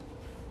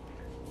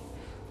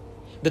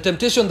 The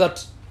temptation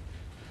that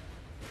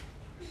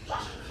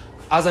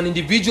as an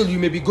individual you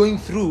may be going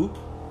through,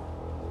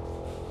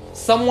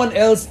 someone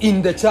else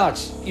in the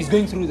church is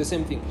going through the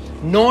same thing.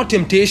 No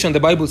temptation, the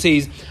Bible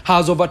says,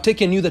 has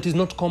overtaken you that is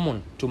not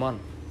common to man.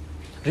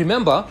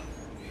 Remember,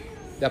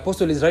 the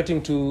apostle is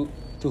writing to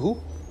who?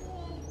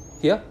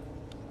 Here?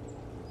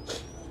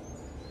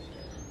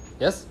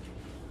 Yes?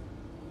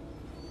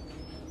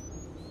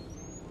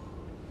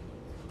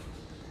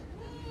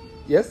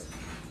 Yes?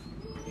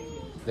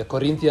 The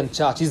Corinthian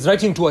church. He's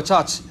writing to a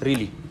church,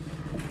 really.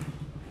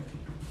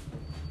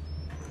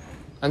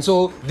 And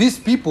so these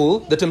people,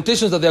 the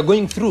temptations that they are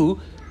going through,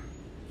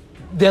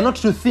 they are not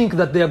to think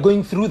that they are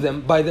going through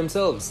them by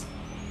themselves.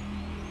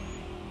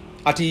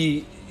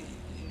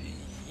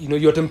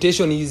 Your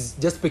temptation is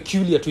just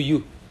peculiar to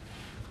you.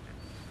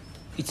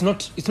 It's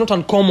not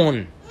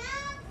uncommon.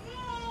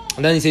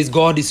 And then he says,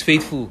 God is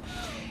faithful.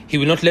 He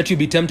will not let you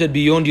be tempted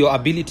beyond your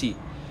ability.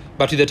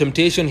 But with the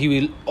temptation, he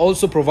will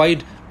also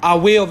provide a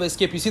way of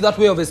escape. You see that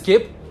way of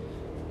escape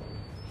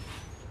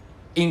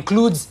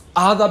includes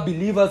other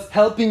believers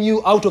helping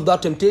you out of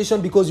that temptation,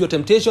 because your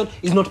temptation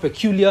is not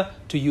peculiar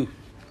to you.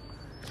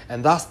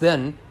 And thus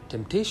then,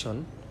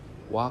 temptation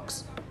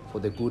works for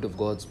the good of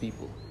God's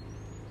people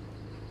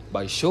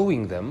by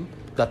showing them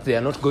that they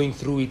are not going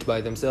through it by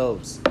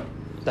themselves,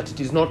 that it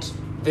is not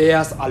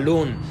theirs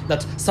alone,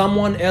 that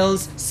someone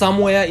else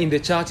somewhere in the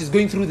church is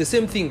going through the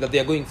same thing that they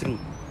are going through,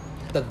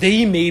 that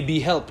they may be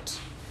helped,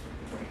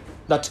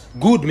 that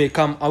good may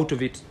come out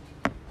of it.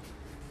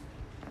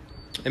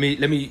 Let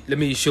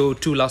me show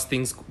two last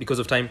things because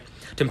of time.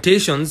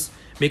 Temptations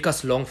make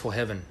us long for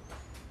heaven.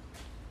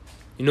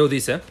 You know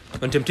this,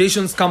 When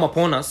temptations come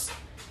upon us,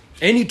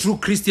 any true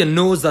Christian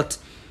knows that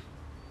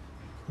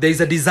there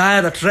is a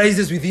desire that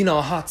rises within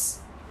our hearts.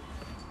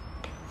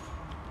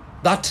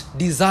 That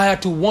desire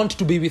to want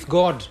to be with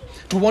God,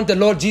 to want the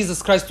Lord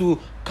Jesus Christ to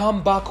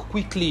come back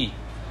quickly.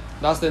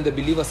 That's then the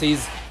believer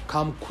says,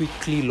 Come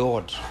quickly,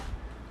 Lord.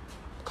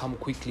 Come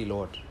quickly,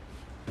 Lord.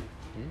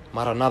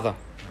 Maranatha.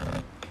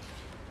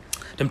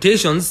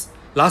 Temptations,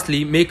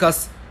 lastly, make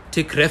us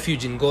take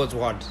refuge in God's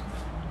word.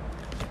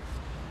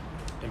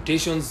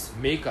 Temptations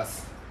make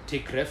us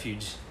take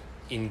refuge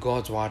in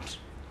God's word.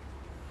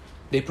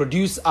 They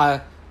produce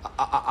a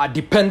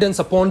dependence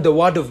upon the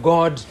word of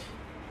God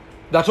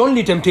that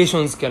only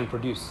temptations can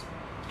produce.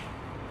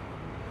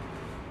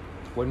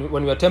 When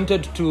we are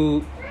tempted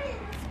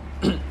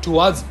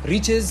towards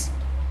riches,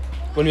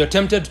 when we are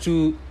tempted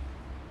to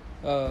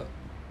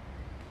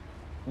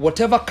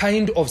whatever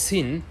kind of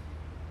sin,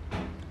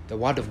 the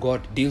word of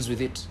God deals with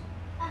it.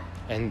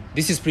 And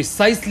this is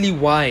precisely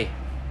why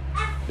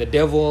the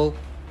devil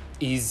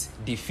is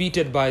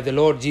defeated by the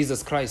Lord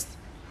Jesus Christ.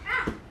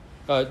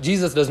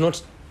 Jesus does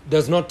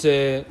not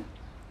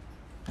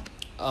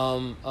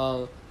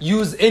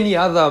use any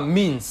other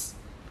means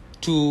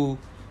to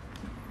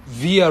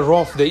veer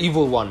off the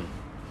evil one.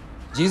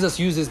 Jesus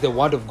uses the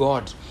word of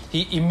God.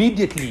 He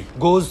immediately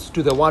goes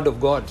to the word of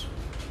God.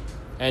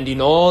 And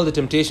in all the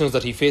temptations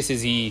that he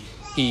faces, he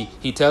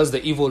tells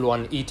the evil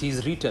one, it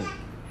is written.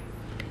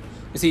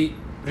 You see,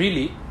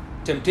 really,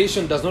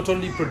 temptation does not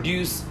only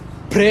produce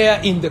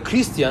prayer in the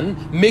Christian,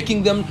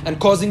 making them and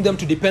causing them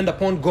to depend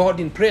upon God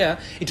in prayer,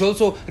 it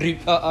also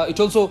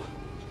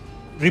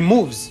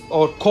removes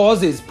or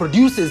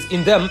produces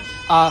in them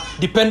a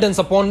dependence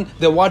upon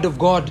the word of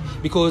God,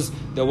 because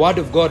the word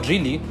of God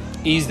really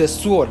is the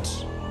sword.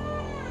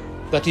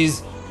 That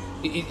is,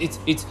 it's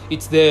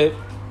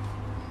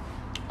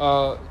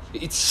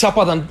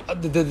sharper than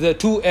the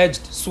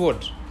two-edged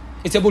sword.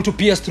 It's able to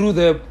pierce through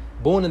the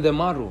bone and the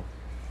marrow.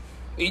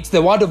 It's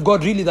the word of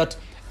God really that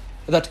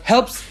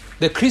helps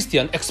the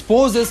Christian,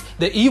 exposes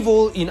the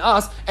evil in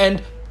us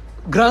and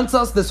grants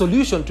us the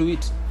solution to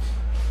it,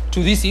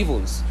 to these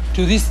evils,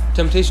 to these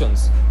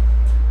temptations.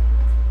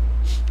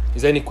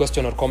 Is there any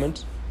question or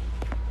comment?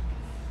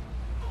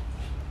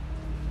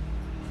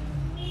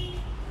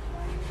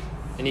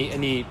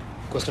 Any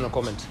question or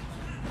comment?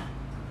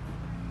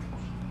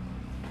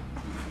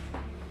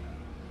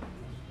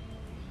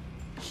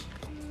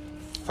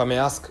 If I may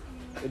ask,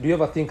 do you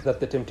ever think that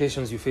the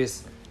temptations you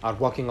face are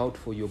working out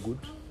for your good?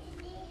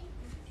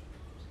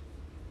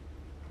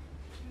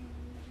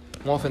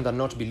 More often than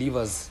not,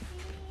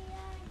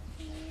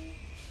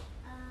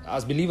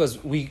 as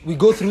believers, we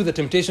go through the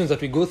temptations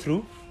that we go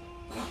through,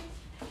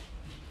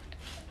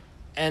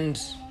 and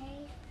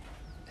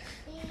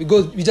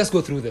we just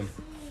go through them.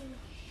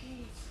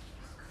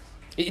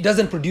 It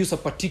doesn't produce a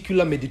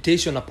particular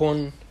meditation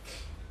upon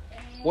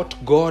what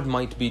God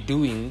might be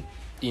doing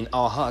in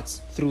our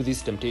hearts through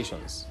these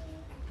temptations.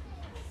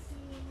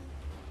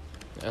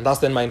 And that's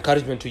then my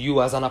encouragement to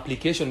you as an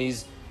application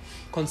is,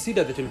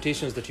 consider the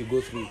temptations that you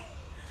go through,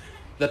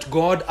 that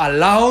God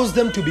allows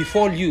them to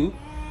befall you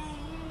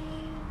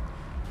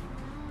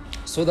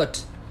so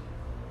that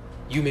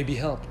you may be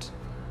helped.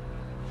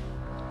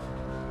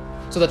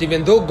 So that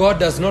even though God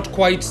doesn't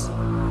quite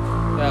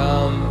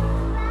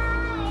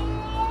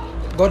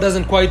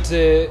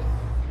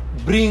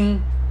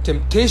bring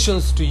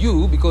temptations to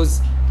you,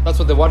 because that's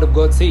what the word of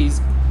God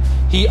says,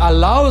 he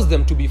allows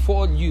them to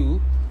befall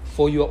you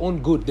for your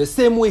own good. The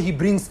same way he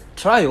brings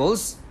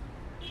trials,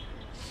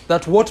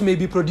 that what may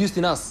be produced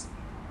in us.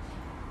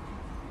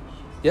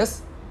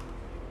 Yes?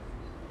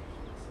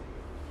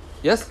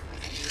 Yes?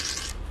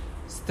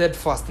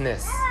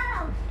 Steadfastness,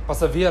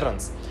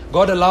 perseverance.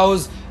 God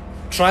allows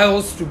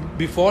trials to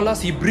befall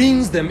us. He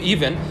brings them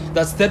even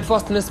that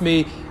steadfastness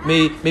may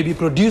be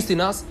produced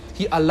in us.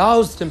 He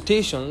allows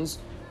temptations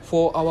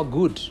for our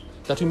good,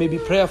 that we may be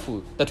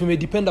prayerful, that we may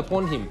depend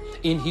upon him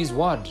in his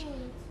word,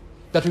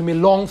 that we may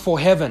long for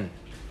heaven,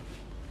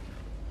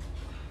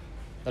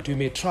 that we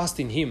may trust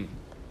in him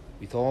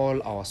with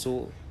all our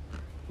soul,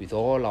 with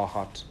all our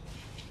heart,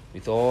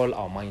 with all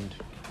our mind,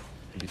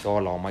 with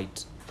all our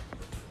might.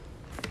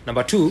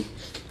 Number 2,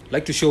 I'd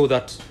like to show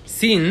that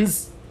sin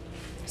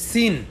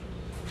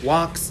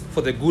works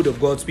for the good of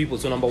God's people.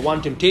 So number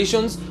 1,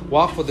 temptations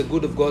work for the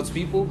good of God's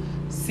people.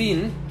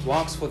 Sin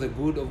works for the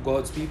good of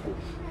God's people.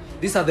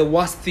 These are the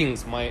worst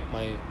things, my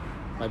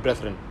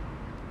brethren.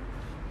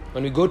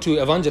 When we go to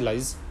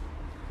evangelize,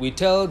 we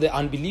tell the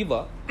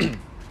unbeliever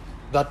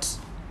that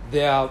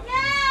their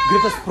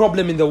greatest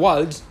problem in the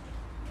world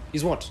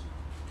is what?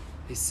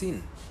 Is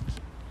sin.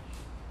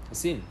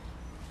 Sin.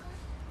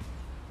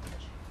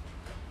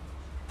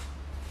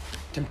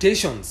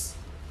 Temptations.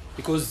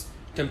 Because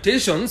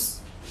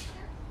temptations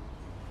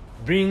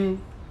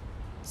bring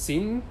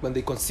sin when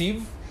they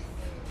conceive,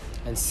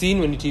 and sin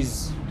when it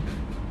is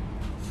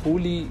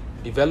fully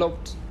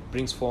developed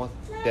brings forth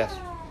death.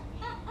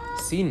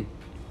 Sin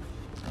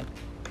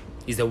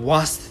is the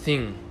worst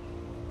thing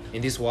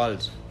in this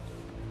world,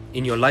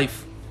 in your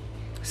life.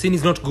 Sin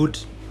is not good.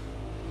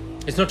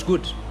 It's not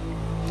good.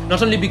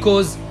 Not only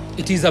because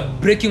it is a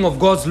breaking of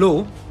God's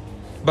law,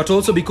 but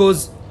also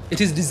because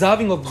it is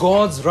deserving of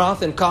God's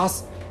wrath and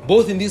curse,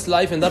 both in this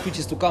life and that which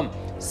is to come.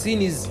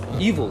 Sin is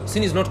evil.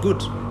 Sin is not good.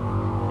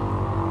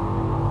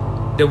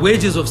 The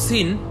wages of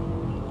sin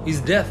is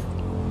death.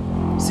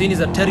 Sin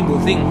is a terrible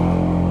thing.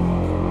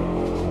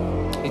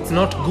 It's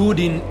not good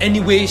in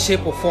any way,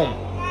 shape, or form.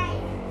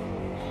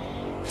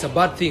 It's a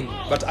bad thing.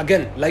 But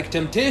again, like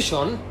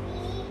temptation,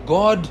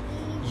 God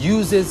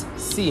uses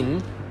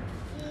sin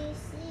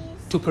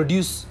to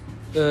produce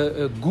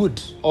good,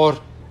 or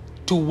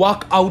to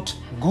work out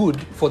good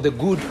for the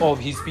good of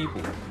his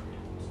people.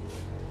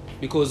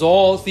 Because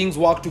all things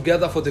work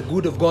together for the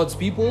good of God's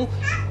people,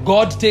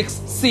 God takes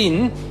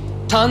sin,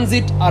 turns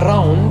it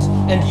around,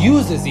 and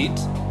uses it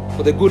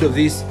for the good of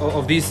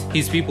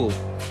his people.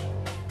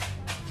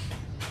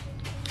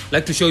 I'd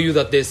like to show you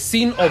that the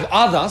sin of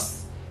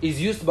others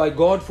is used by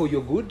God for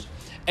your good,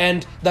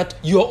 and that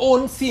your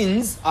own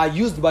sins are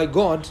used by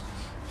God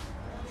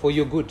for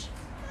your good.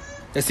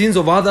 The sins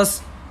of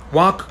others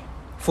work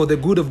for the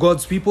good of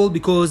God's people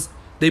because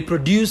they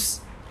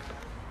produce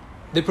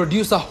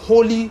a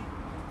holy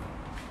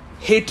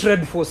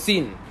hatred for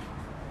sin.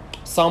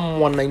 Psalm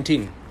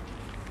 119.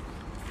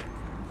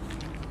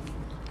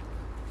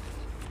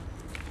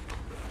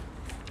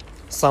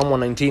 Psalm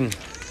 119.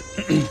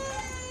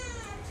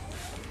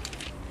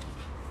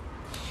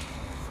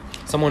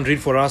 Someone read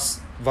for us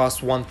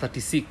verse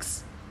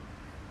 136.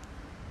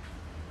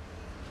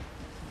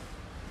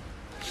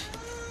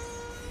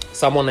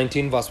 Psalm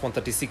 119 verse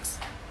 136.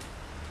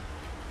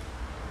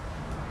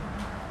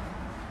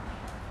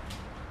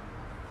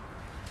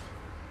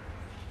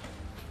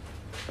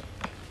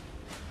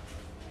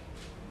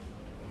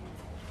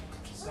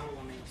 Psalm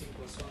 119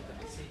 verse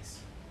 136.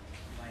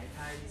 My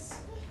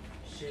eyes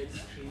shed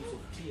streams of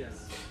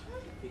tears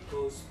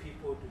because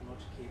people do not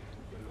keep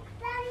the law.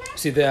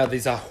 See,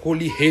 there's a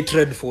holy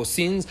hatred for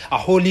sins, a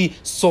holy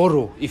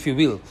sorrow, if you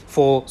will,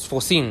 for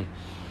sin.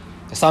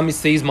 The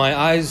psalmist says, my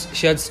eyes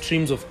shed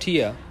streams of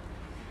tear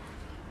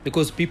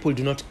because people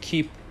do not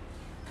keep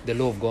the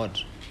law of God.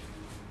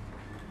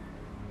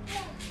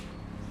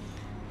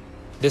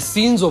 The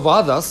sins of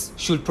others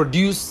should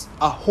produce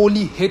a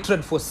holy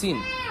hatred for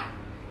sin,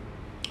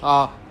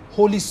 a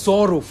holy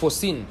sorrow for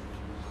sin.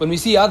 When we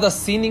see others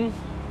sinning,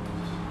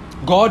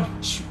 God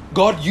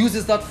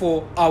uses that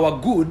for our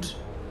good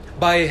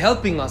by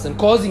helping us and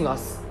causing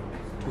us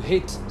to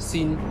hate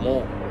sin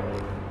more.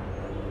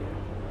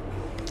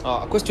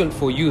 A question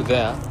for you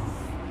there.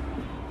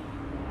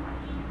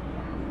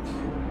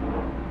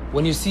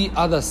 When you see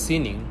others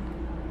sinning,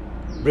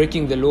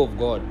 breaking the law of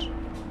God,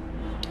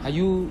 are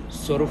you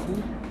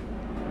sorrowful?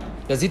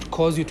 Does it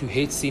cause you to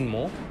hate sin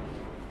more?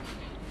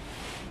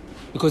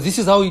 Because this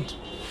is how it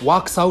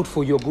works out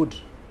for your good.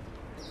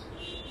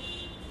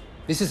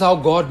 This is how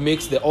God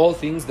makes all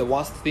things, the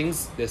worst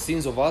things, the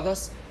sins of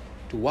others,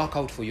 to work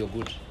out for your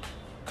good,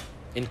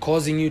 in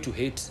causing you to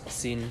hate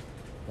sin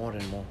more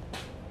and more,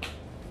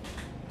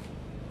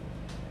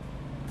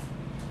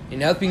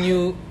 in helping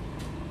you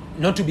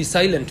not to be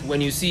silent when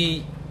you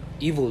see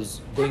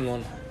evils going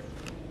on.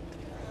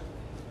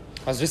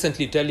 I was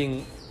recently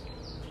telling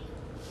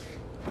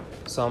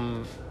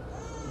some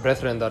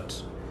brethren that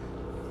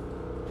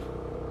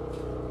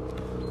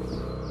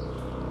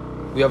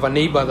we have a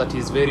neighbor that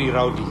is very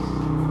rowdy,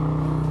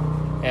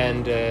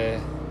 and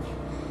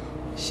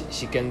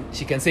she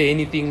can say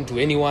anything to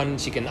anyone.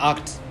 She can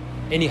act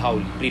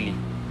anyhow, really.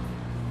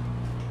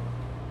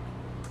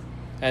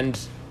 And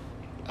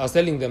I was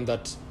telling them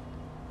that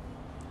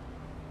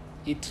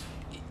it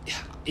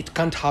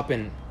can't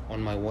happen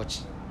on my watch.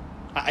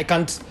 I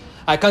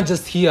can't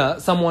just hear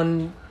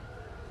someone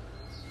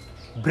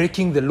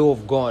breaking the law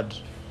of God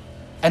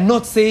and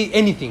not say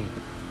anything,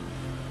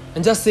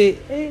 and just say,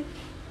 hey,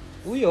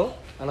 huyo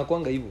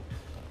anakuanga hivyo.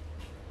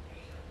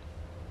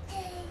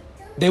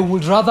 They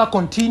would rather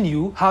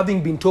continue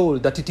having been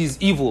told that it is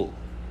evil,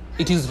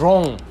 it is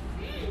wrong,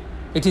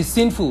 it is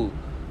sinful.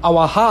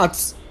 Our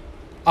hearts,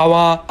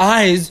 our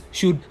eyes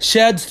should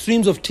shed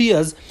streams of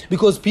tears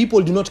because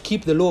people do not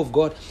keep the law of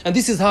God. And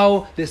this is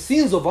how the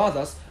sins of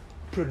others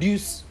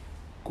produce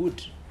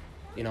good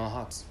in our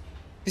hearts.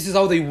 This is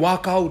how they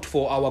work out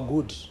for our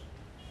good,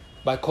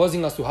 by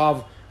causing us to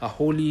have a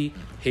holy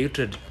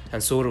hatred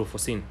and sorrow for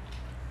sin.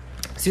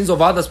 Sins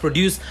of others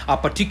produce a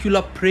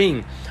particular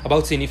praying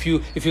about sin. If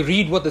you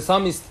read what the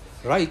psalmist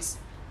writes,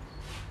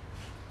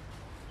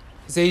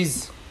 he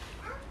says,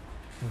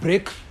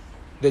 break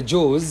the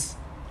jaws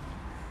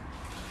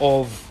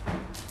of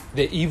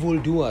the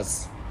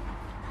evildoers.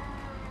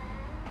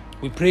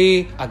 We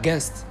pray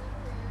against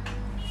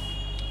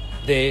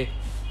the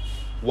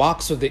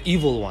works of the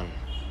evil one,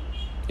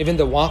 even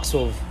the works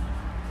of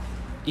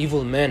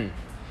evil men.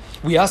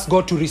 We ask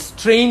God to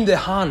restrain the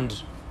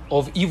hand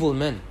of evil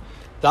men.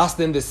 Thus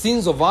then the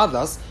sins of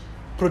others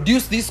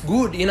produce this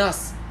good in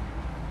us,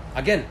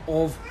 again,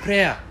 of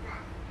prayer,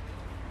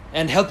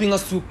 and helping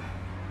us to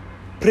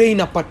pray in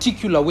a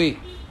particular way.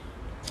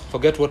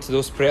 Forget what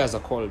those prayers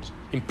are called.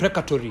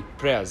 Imprecatory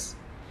prayers,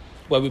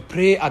 where we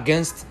pray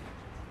against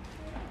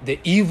the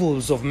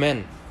evils of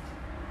men.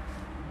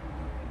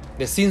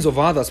 The sins of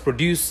others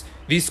produce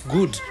this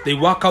good. They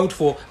work out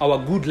for our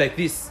good like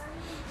this.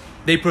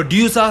 They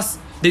produce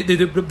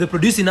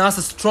in us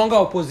a stronger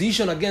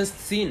opposition against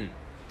sin.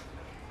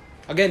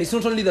 Again, it's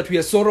not only that we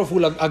are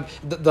sorrowful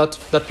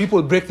that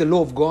people break the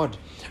law of God,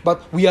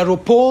 but we are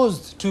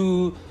opposed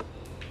to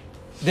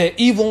the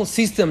evil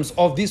systems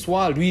of this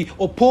world. We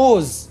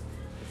oppose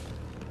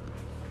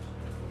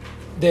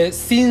the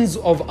sins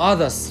of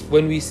others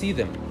when we see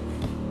them.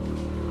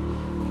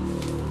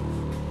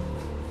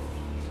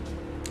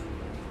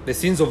 The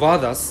sins of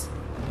others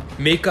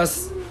make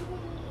us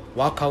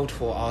work out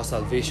for our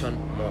salvation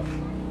more.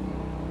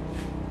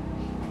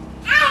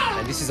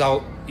 And this is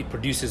how it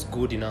produces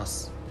good in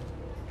us.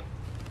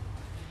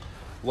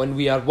 When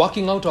we are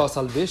working out our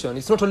salvation,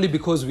 it's not only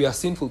because we are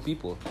sinful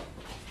people.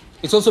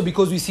 It's also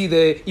because we see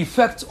the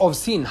effects of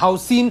sin, how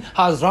sin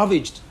has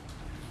ravaged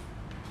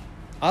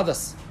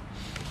others.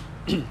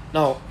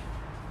 Now,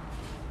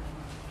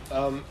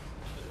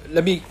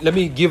 let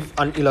me give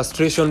an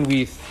illustration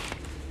with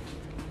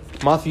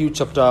Matthew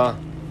chapter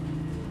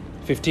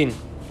 15.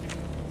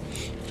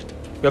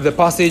 We have the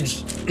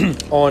passage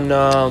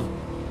on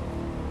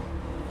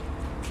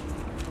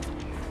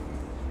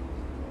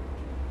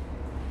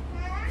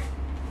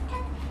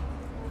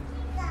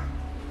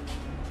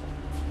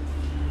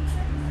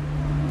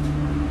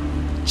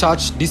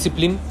church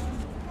discipline.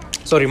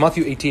 Sorry,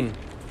 Matthew 18.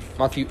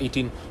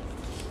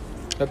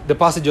 The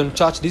passage on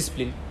church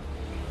discipline.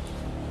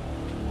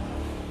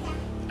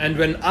 And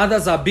when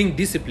others are being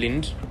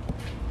disciplined,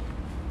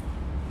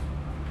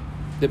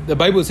 the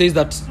Bible says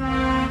that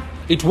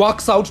it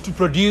works out to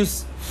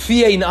produce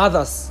fear in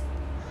others.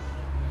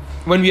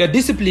 When we are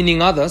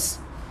disciplining others,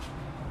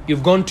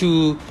 you've gone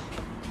to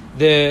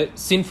the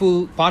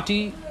sinful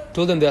party,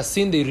 told them their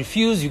sin, they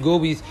refuse. You go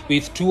with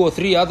 2 or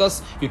 3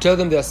 others, you tell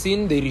them their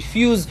sin, they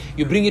refuse.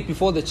 You bring it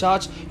before the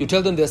church, you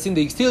tell them their sin,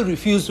 they still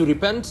refuse to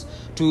repent,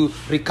 to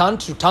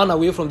recant, to turn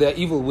away from their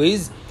evil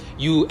ways.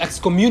 You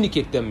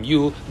excommunicate them,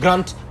 you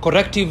grant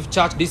corrective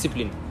church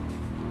discipline.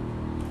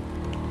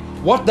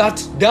 What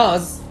that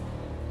does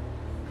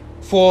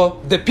for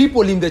the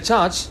people in the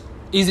church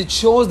is it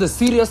shows the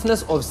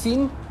seriousness of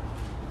sin,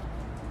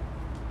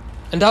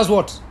 and does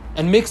what?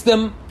 And makes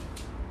them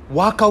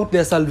work out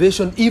their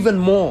salvation even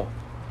more.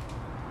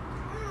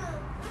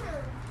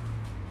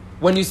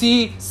 When you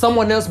see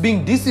someone else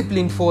being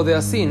disciplined for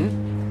their sin,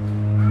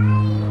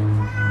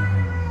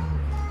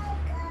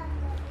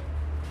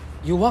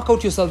 you work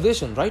out your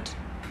salvation, right?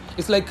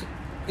 It's like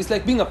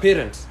being a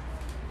parent.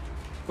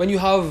 When you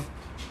have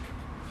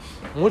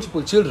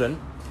multiple children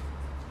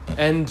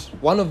and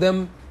one of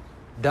them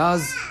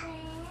does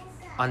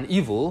an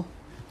evil,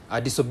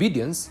 a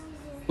disobedience,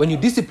 when you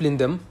discipline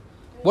them,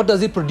 what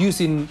does it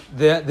produce in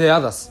the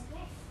others?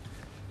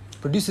 It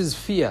produces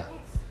fear,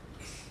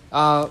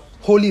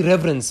 holy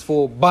reverence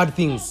for bad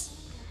things.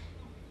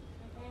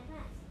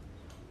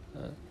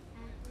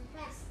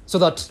 So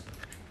that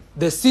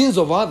the sins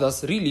of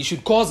others really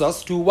should cause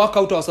us to work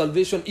out our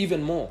salvation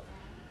even more,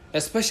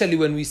 especially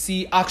when we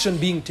see action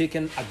being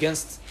taken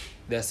against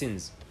their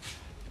sins.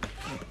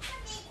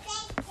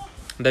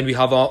 And then we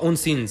have our own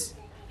sins.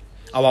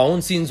 Our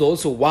own sins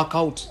also work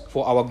out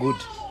for our good.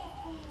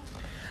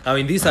 Now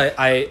in this,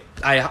 I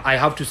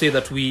have to say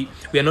that we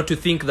are not to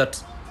think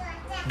that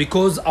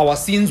because our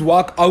sins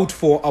work out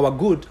for our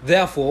good,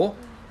 therefore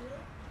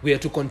we are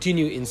to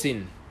continue in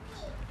sin.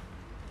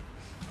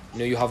 You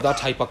know, you have that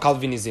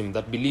hyper-Calvinism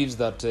that believes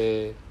that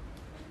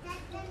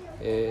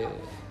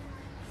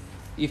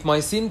if my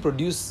sin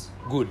produces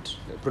good,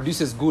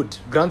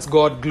 grants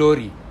God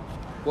glory,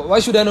 why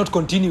should I not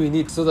continue in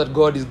it so that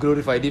God is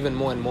glorified even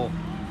more and more?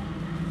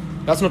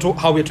 That's not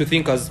how we are to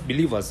think as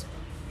believers.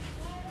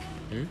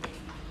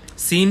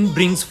 Sin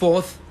brings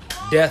forth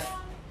death.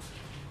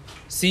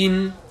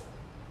 Sin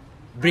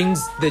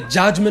brings the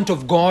judgment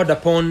of God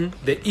upon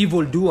the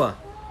evildoer.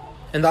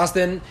 And thus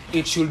then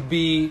it should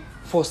be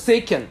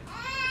forsaken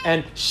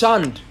and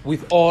shunned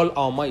with all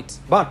our might.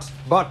 But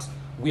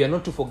we are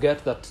not to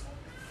forget that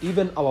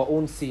even our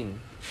own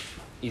sin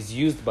is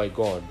used by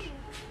God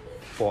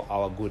for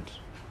our good.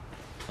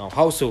 Now,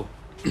 how so?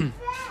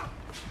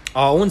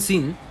 Our own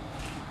sin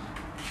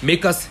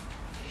make us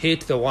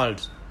hate the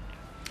world.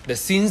 The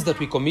sins that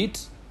we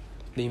commit,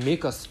 they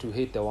make us to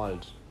hate the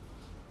world.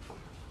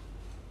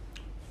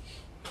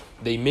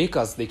 They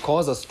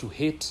cause us to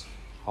hate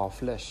our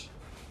flesh.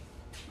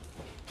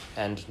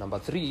 And number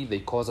 3, they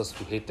cause us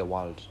to hate the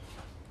world.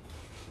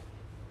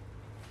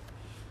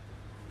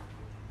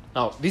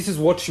 Now, this is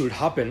what should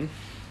happen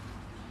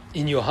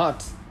in your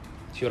heart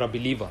if you're a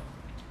believer.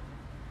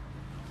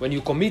 When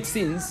you commit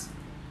sins,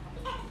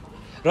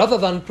 rather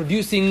than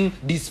producing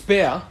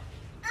despair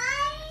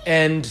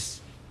and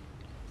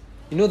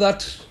you know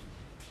that,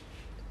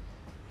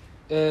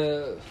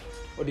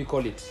 what do you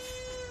call it?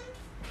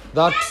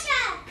 That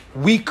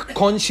weak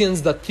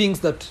conscience that thinks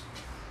that,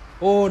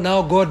 oh,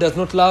 now God does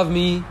not love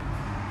me.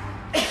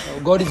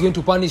 God is going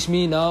to punish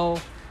me now.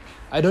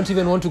 I don't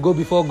even want to go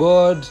before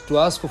God to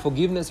ask for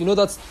forgiveness. You know,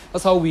 that's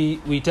how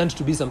we tend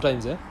to be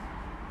sometimes.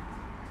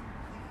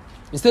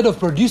 Instead of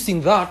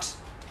producing that,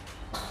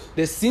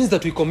 the sins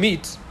that we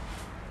commit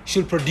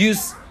should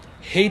produce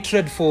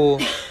hatred for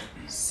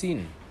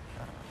sin.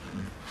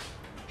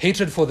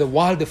 Hatred for the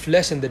world, the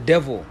flesh, and the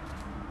devil.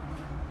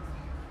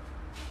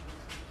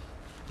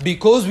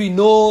 because we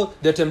know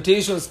the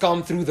temptations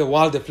come through the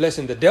world, the flesh,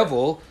 and the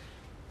devil,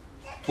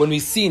 when we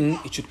sin,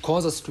 it should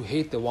cause us to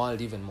hate the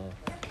world even more.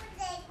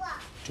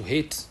 To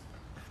hate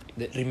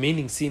the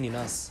remaining sin in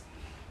us.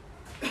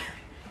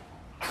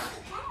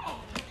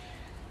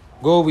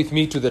 Go with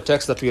me to the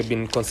text that we have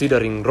been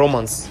considering,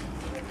 Romans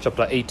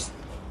chapter 8.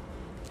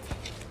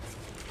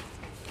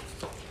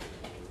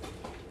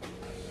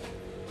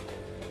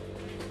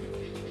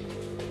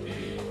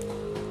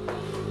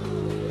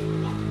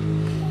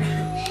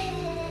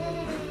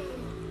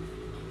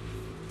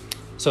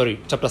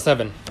 Chapter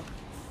 7.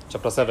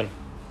 Chapter 7.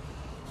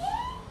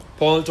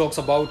 Paul talks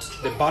about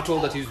the battle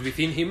that is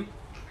within him.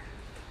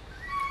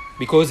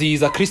 Because he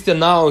is a Christian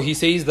now, he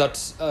says that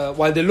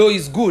while the law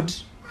is good,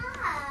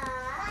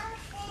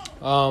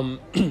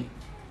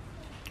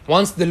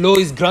 once the law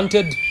is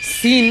granted,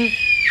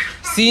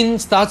 sin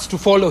starts to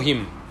follow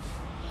him.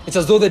 It's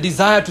as though the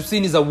desire to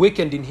sin is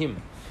awakened in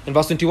him. In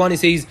verse 21 he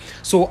says,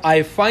 "So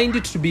I find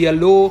it to be a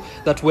law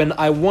that when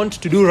I want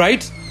to do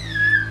right,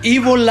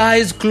 evil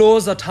lies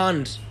close at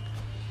hand.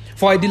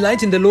 For I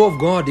delight in the law of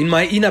God in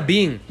my inner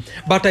being.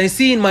 But I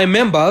see in my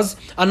members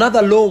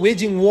another law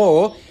waging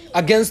war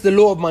against the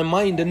law of my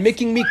mind and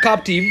making me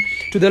captive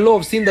to the law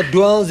of sin that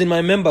dwells in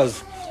my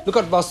members." Look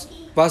at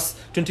verse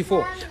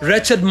 24.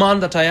 "Wretched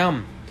man that I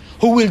am,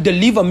 who will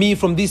deliver me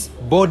from this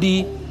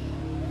body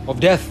of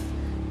death?"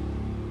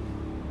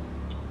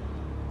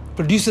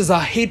 Produces a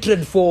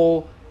hatred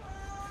for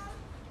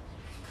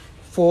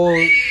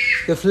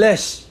the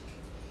flesh,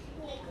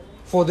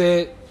 for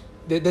the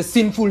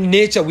sinful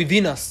nature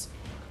within us.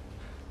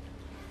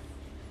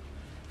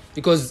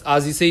 Because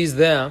as he says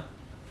there,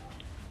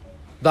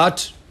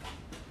 that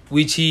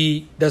which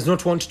he does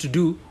not want to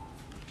do,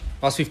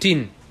 verse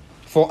 15,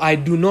 "For I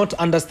do not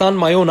understand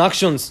my own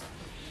actions,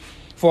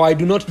 for I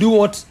do not do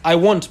what I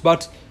want,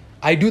 but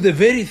I do the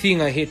very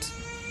thing I hate.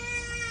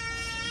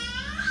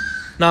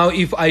 Now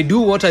if I do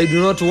what I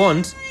do not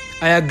want,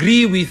 I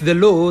agree with the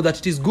law that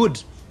it is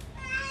good.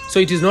 So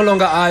it is no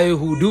longer I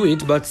who do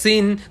it, but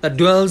sin that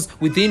dwells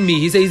within me."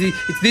 He says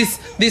it's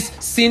this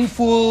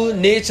sinful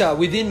nature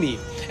within me.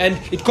 And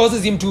it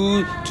causes him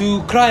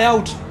to cry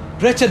out,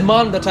 "Wretched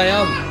man that I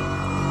am.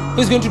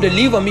 Who is going to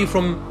deliver me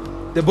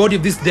from the body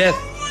of this death?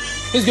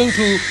 Who is going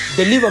to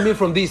deliver me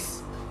from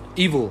this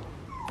evil?"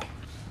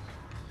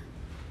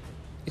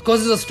 It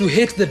causes us to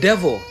hate the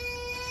devil.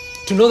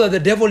 To know that the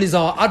devil is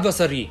our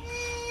adversary.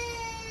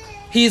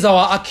 He is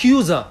our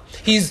accuser.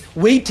 He is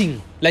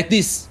waiting like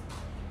this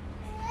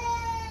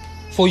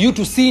for you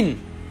to sin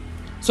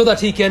so that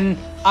he can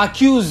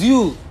accuse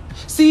you.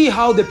 See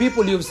how the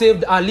people you've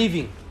saved are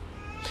living.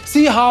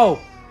 See how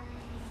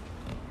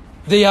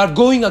they are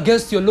going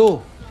against your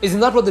law. Isn't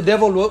that what the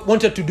devil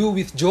wanted to do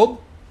with Job?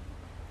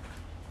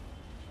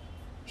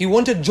 He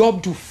wanted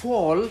Job to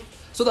fall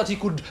so that he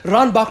could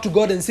run back to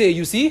God and say,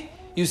 you see,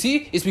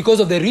 it's because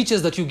of the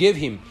riches that you gave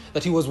him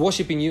that he was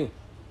worshipping you.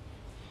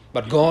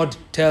 But God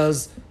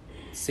tells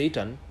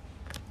Satan,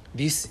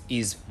 "This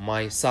is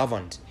my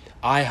servant.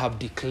 I have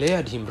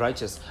declared him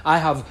righteous. I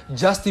have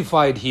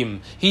justified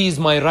him. He is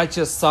my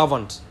righteous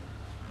servant."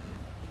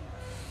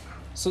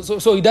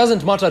 So it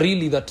doesn't matter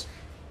really that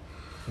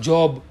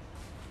Job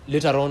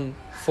later on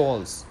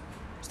falls,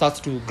 starts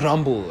to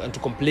grumble and to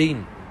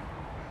complain,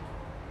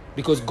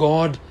 because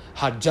God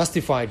had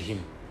justified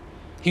him.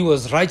 He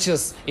was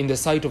righteous in the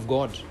sight of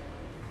God.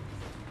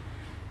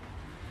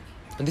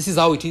 And this is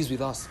how it is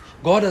with us.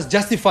 God has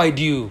justified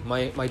you,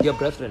 my dear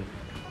brethren.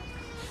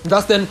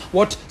 Thus then,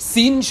 what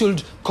sin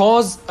should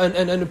cause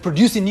and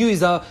produce in you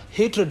is a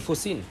hatred for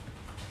sin.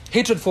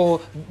 Hatred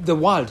for the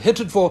world.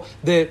 Hatred for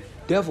the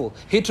devil.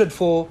 Hatred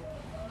for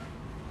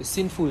the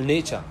sinful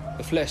nature,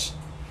 the flesh.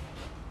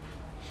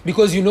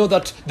 Because you know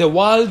that the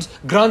world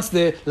grants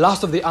the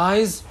lust of the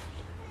eyes,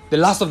 the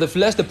lust of the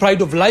flesh, the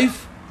pride of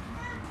life.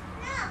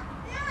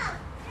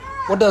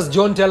 What does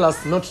John tell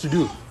us not to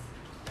do?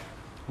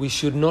 We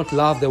should not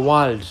love the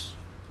world.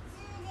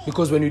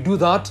 Because when we do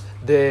that,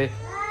 the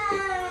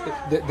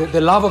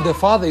love of the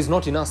Father is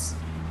not in us.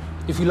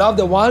 If we love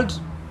the world,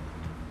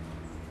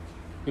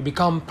 we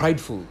become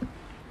prideful.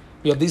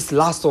 We have this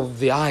lust of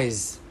the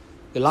eyes,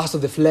 the lust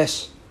of the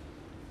flesh.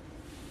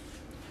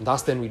 And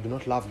thus then we do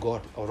not love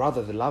God, or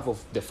rather the love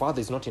of the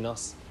Father is not in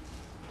us.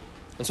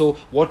 And so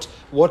what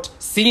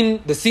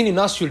the sin in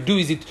us should do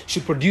is it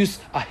should produce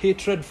a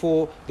hatred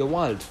for the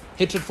world,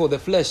 hatred for the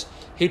flesh,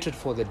 hatred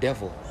for the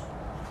devil,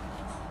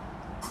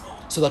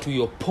 so that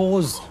we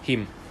oppose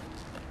him.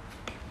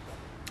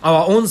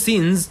 Our own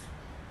sins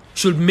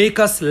should make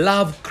us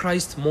love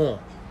Christ more.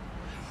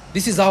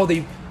 This is how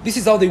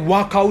they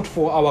work out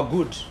for our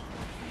good.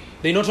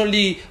 They not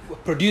only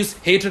produce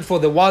hatred for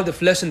the world, the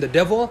flesh, and the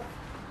devil,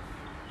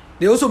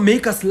 they also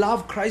make us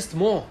love Christ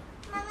more.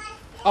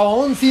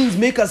 Our own sins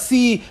make us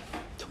see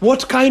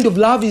what kind of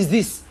love is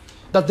this,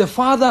 that the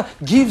Father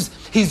gives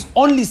his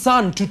only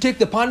Son to take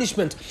the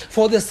punishment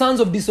for the sons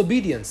of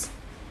disobedience.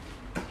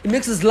 It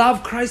makes us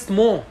love Christ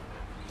more.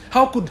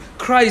 How could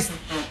Christ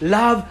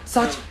love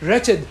such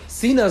wretched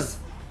sinners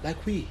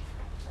like we?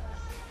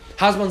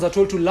 husbands are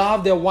told to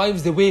love their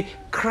wives the way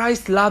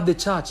Christ loved the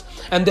church.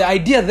 And the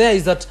idea there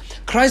is that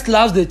Christ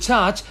loves the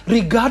church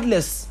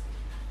regardless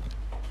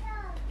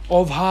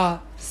of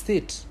her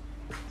state,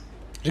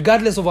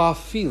 regardless of our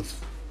filth.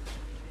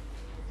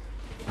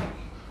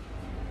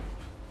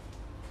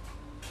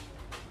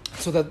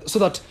 So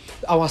that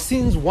our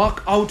sins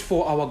work out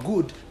for our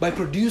good by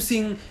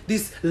producing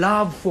this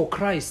love for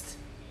Christ.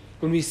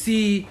 When we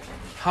see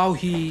how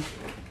he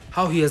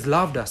has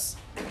loved us,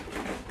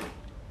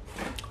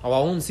 our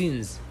own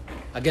sins,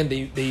 again,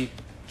 they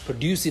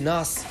produce in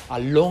us a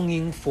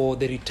longing for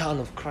the return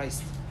of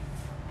Christ.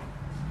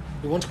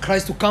 We want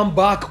Christ to come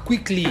back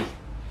quickly,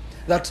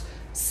 that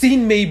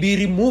sin may be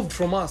removed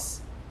from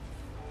us.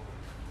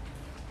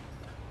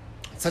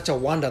 It's such a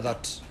wonder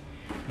that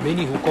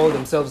many who call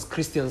themselves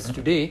Christians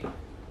today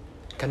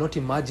cannot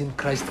imagine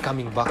Christ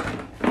coming back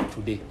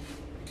today.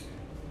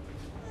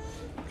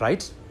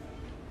 Right?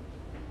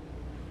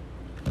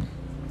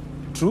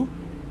 True?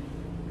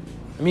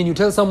 I mean, you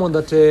tell someone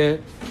that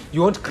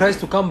you want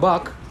Christ to come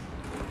back,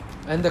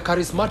 and the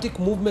charismatic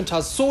movement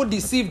has so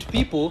deceived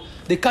people,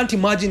 they can't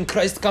imagine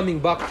Christ coming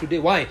back today.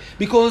 Why?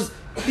 Because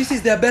this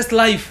is their best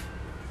life.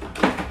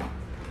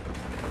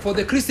 For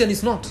the Christian,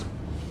 it's not.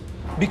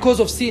 Because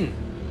of sin.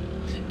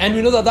 And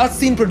we know that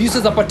sin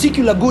produces a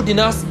particular good in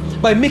us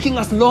by making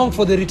us long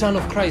for the return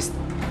of Christ.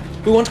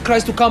 We want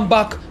Christ to come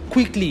back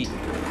quickly.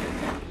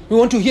 We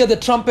want to hear the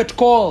trumpet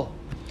call.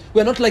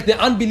 We're not like the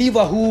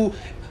unbeliever who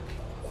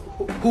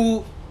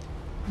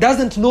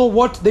doesn't know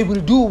what they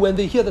will do when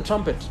they hear the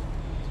trumpet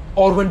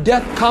or when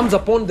death comes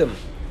upon them.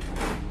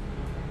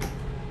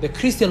 The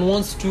Christian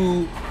wants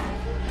to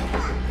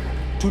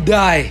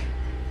die,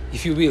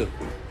 if you will,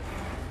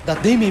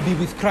 that they may be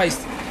with Christ.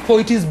 For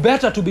it is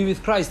better to be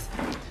with Christ.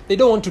 They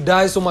don't want to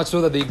die so much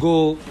so that they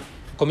go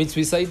commit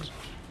suicide.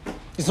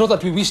 It's not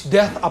that we wish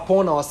death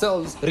upon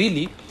ourselves,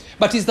 really,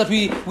 but it's that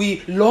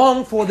we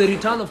long for the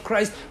return of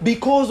Christ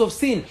because of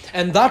sin.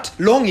 And that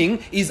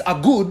longing is a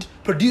good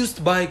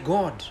produced by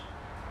God.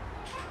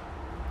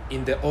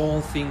 In the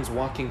all things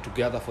working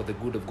together for the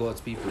good of God's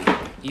people,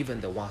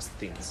 even the worst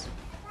things.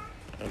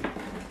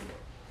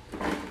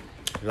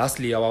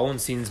 Lastly, our own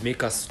sins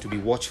make us to be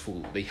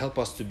watchful. They help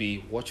us to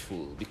be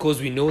watchful.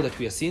 Because we know that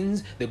we are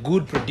sins, the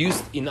good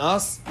produced in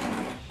us,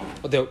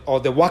 or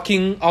the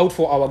working out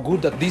for our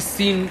good, that this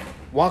sin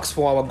works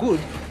for our good,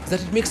 is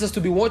that it makes us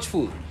to be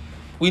watchful.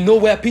 We know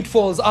where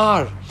pitfalls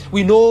are.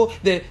 We know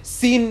the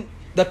sin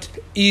that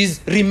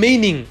is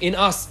remaining in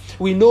us.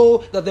 We know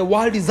that the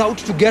world is out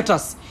to get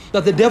us,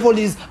 that the devil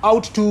is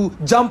out to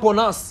jump on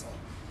us.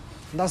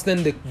 And thus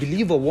then the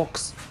believer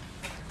walks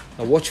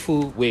a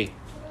watchful way.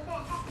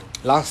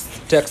 Last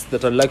text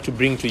that I'd like to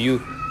bring to you,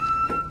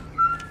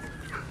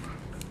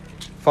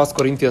 1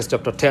 Corinthians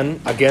chapter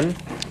 10 again.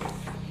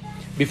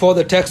 Before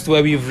the text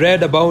where we've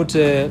read about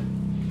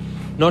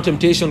no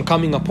temptation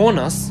coming upon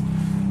us,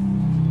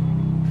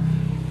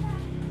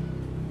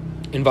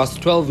 in verse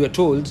 12 we are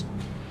told,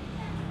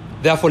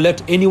 therefore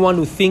let anyone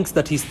who thinks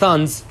that he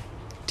stands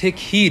take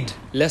heed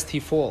lest he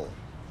fall.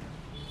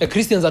 The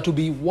Christians are to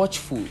be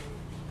watchful.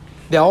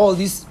 There are all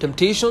these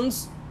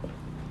temptations,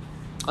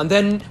 and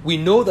then we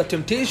know that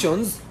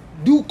temptations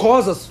do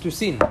cause us to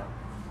sin.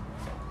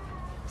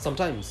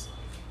 Sometimes.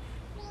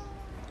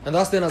 And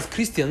thus then as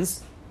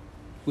Christians,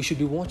 we should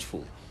be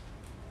watchful.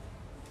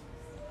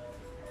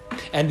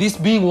 And this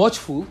being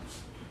watchful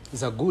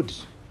is a good,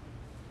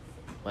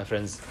 my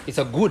friends. It's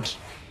a good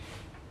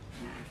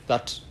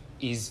that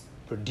is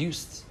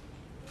produced,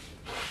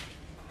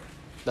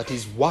 that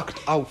is worked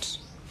out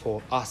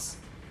for us.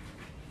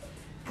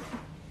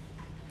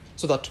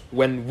 So that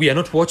when we are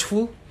not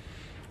watchful,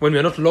 when we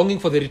are not longing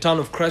for the return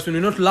of Christ, when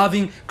we're not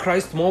loving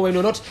Christ more, when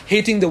we're not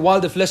hating the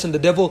world, the flesh, and the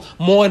devil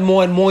more and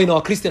more and more in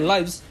our Christian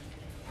lives,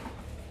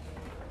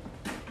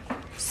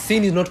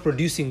 sin is not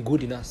producing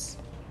good in us.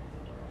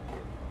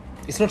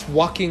 It's not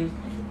working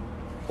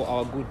for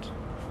our good,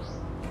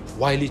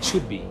 while it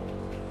should be.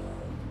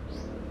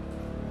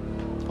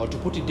 Or to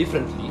put it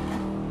differently,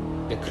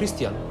 the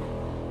Christian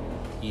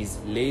is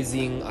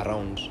lazing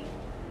around.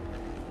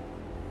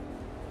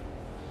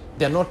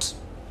 They're not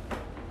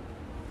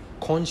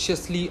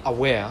consciously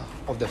aware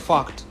of the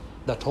fact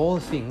that all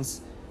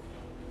things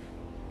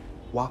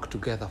work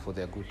together for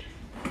their good.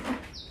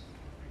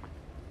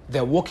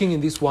 They're walking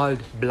in this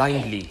world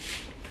blindly,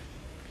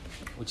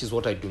 which is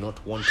what I do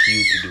not want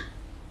you to do.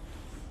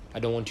 I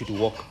don't want you to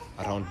walk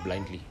around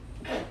blindly.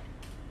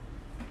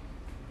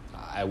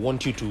 I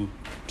want you to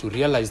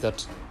realize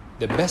that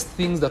the best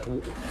things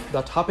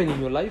that happen in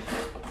your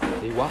life,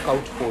 they work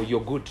out for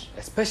your good,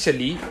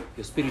 especially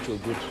your spiritual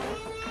good.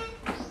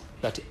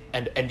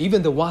 And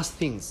even the worst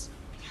things,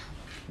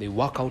 they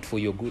work out for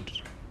your good,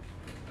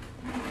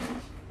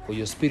 for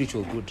your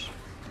spiritual good.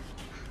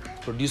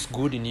 Produce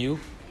good in you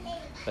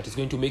that is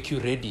going to make you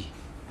ready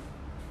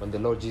when the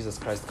Lord Jesus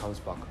Christ comes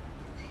back.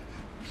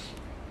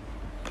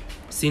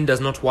 Sin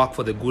does not work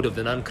for the good of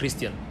the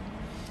non-Christian.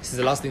 This is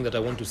the last thing that I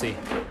want to say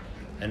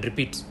and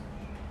repeat.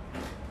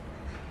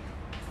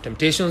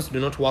 Temptations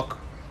do not work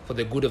for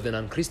the good of the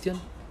non-Christian.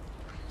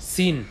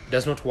 sin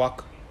does not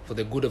work for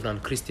the good of an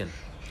Christian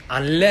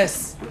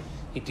unless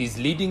it is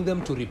leading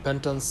them to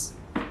repentance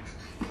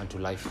and to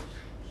life.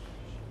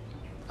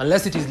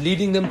 Unless it is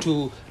leading them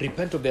to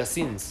repent of their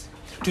sins,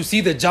 to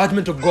see the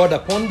judgment of God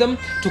upon them,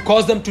 to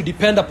cause them to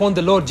depend upon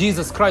the Lord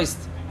Jesus Christ.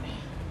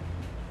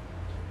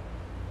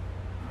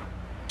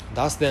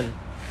 Thus then,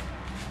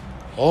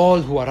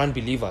 all who are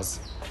unbelievers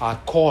are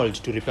called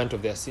to repent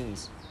of their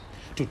sins,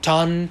 to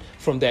turn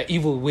from their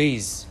evil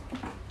ways,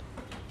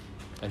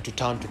 and to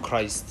turn to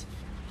Christ.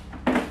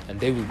 And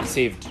they will be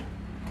saved.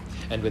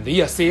 And when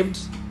they are saved,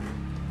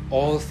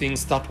 all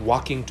things start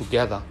working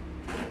together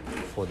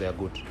for their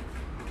good.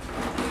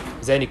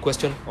 Is there any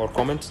question or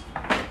comment?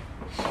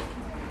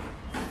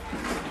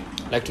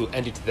 I'd like to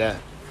end it there.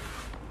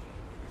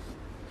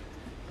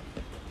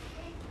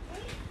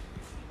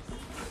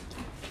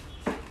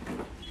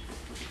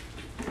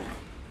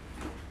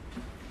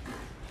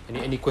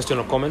 Any question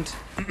or comment?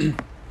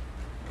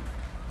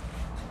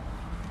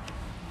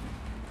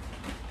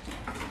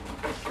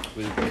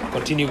 We'll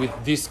continue with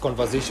this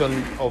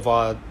conversation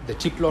over the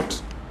cheap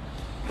lot.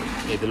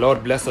 May the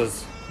Lord bless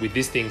us with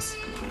these things.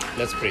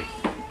 Let's pray.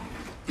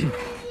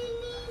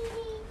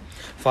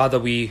 Father,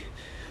 we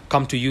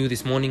come to you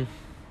this morning.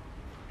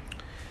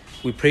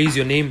 We praise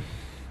your name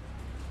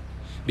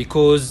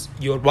because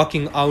you're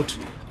working out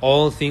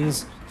all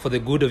things for the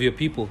good of your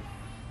people.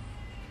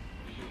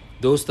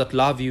 Those that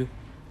love you,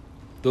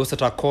 those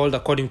that are called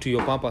according to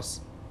your purpose.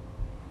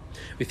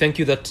 We thank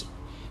you that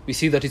we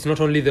see that it's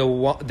not only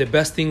the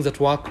best things that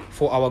work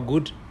for our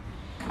good,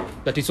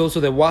 but it's also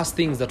the worst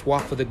things that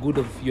work for the good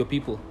of your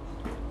people.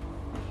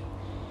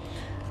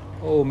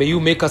 Oh, may you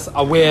make us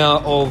aware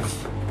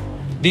of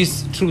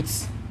these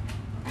truths,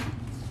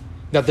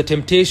 that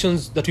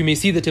we may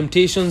see the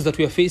temptations that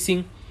we are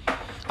facing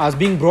as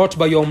being brought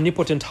by your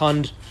omnipotent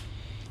hand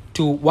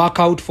to work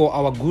out for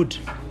our good,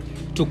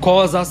 to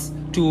cause us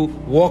to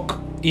walk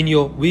in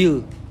your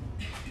will,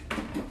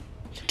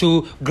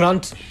 to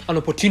grant an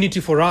opportunity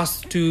for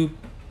us to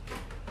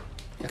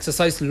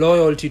exercise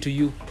loyalty to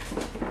you.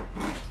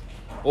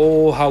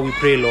 Oh, how we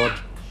pray, Lord,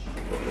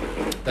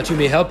 that you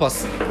may help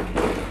us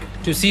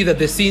to see that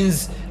the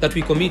sins that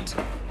we commit,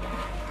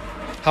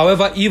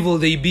 however evil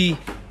they be,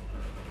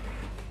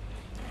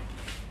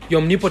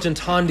 your omnipotent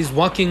hand is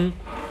working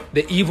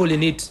the evil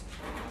in it,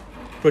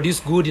 produce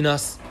good in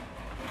us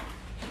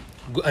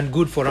and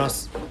good for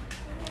us,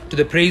 to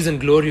the praise and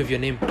glory of your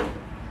name.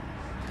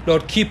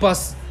 Lord, keep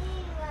us.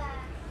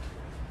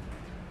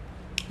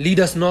 Lead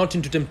us not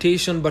into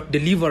temptation, but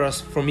deliver us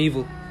from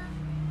evil.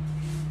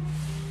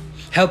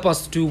 Help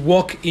us to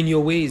walk in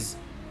your ways,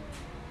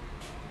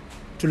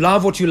 to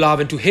love what you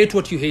love and to hate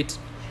what you hate.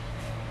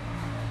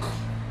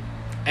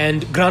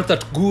 And grant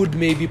that good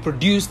may be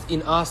produced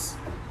in us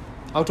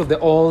out of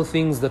all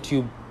things that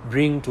you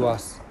bring to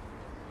us.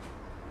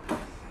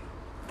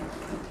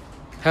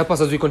 Help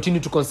us as we continue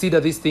to consider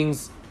these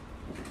things,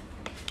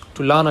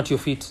 to learn at your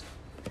feet.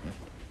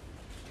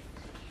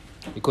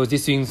 Because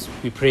these things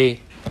we pray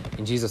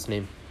in Jesus'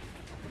 name.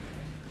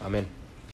 Amen.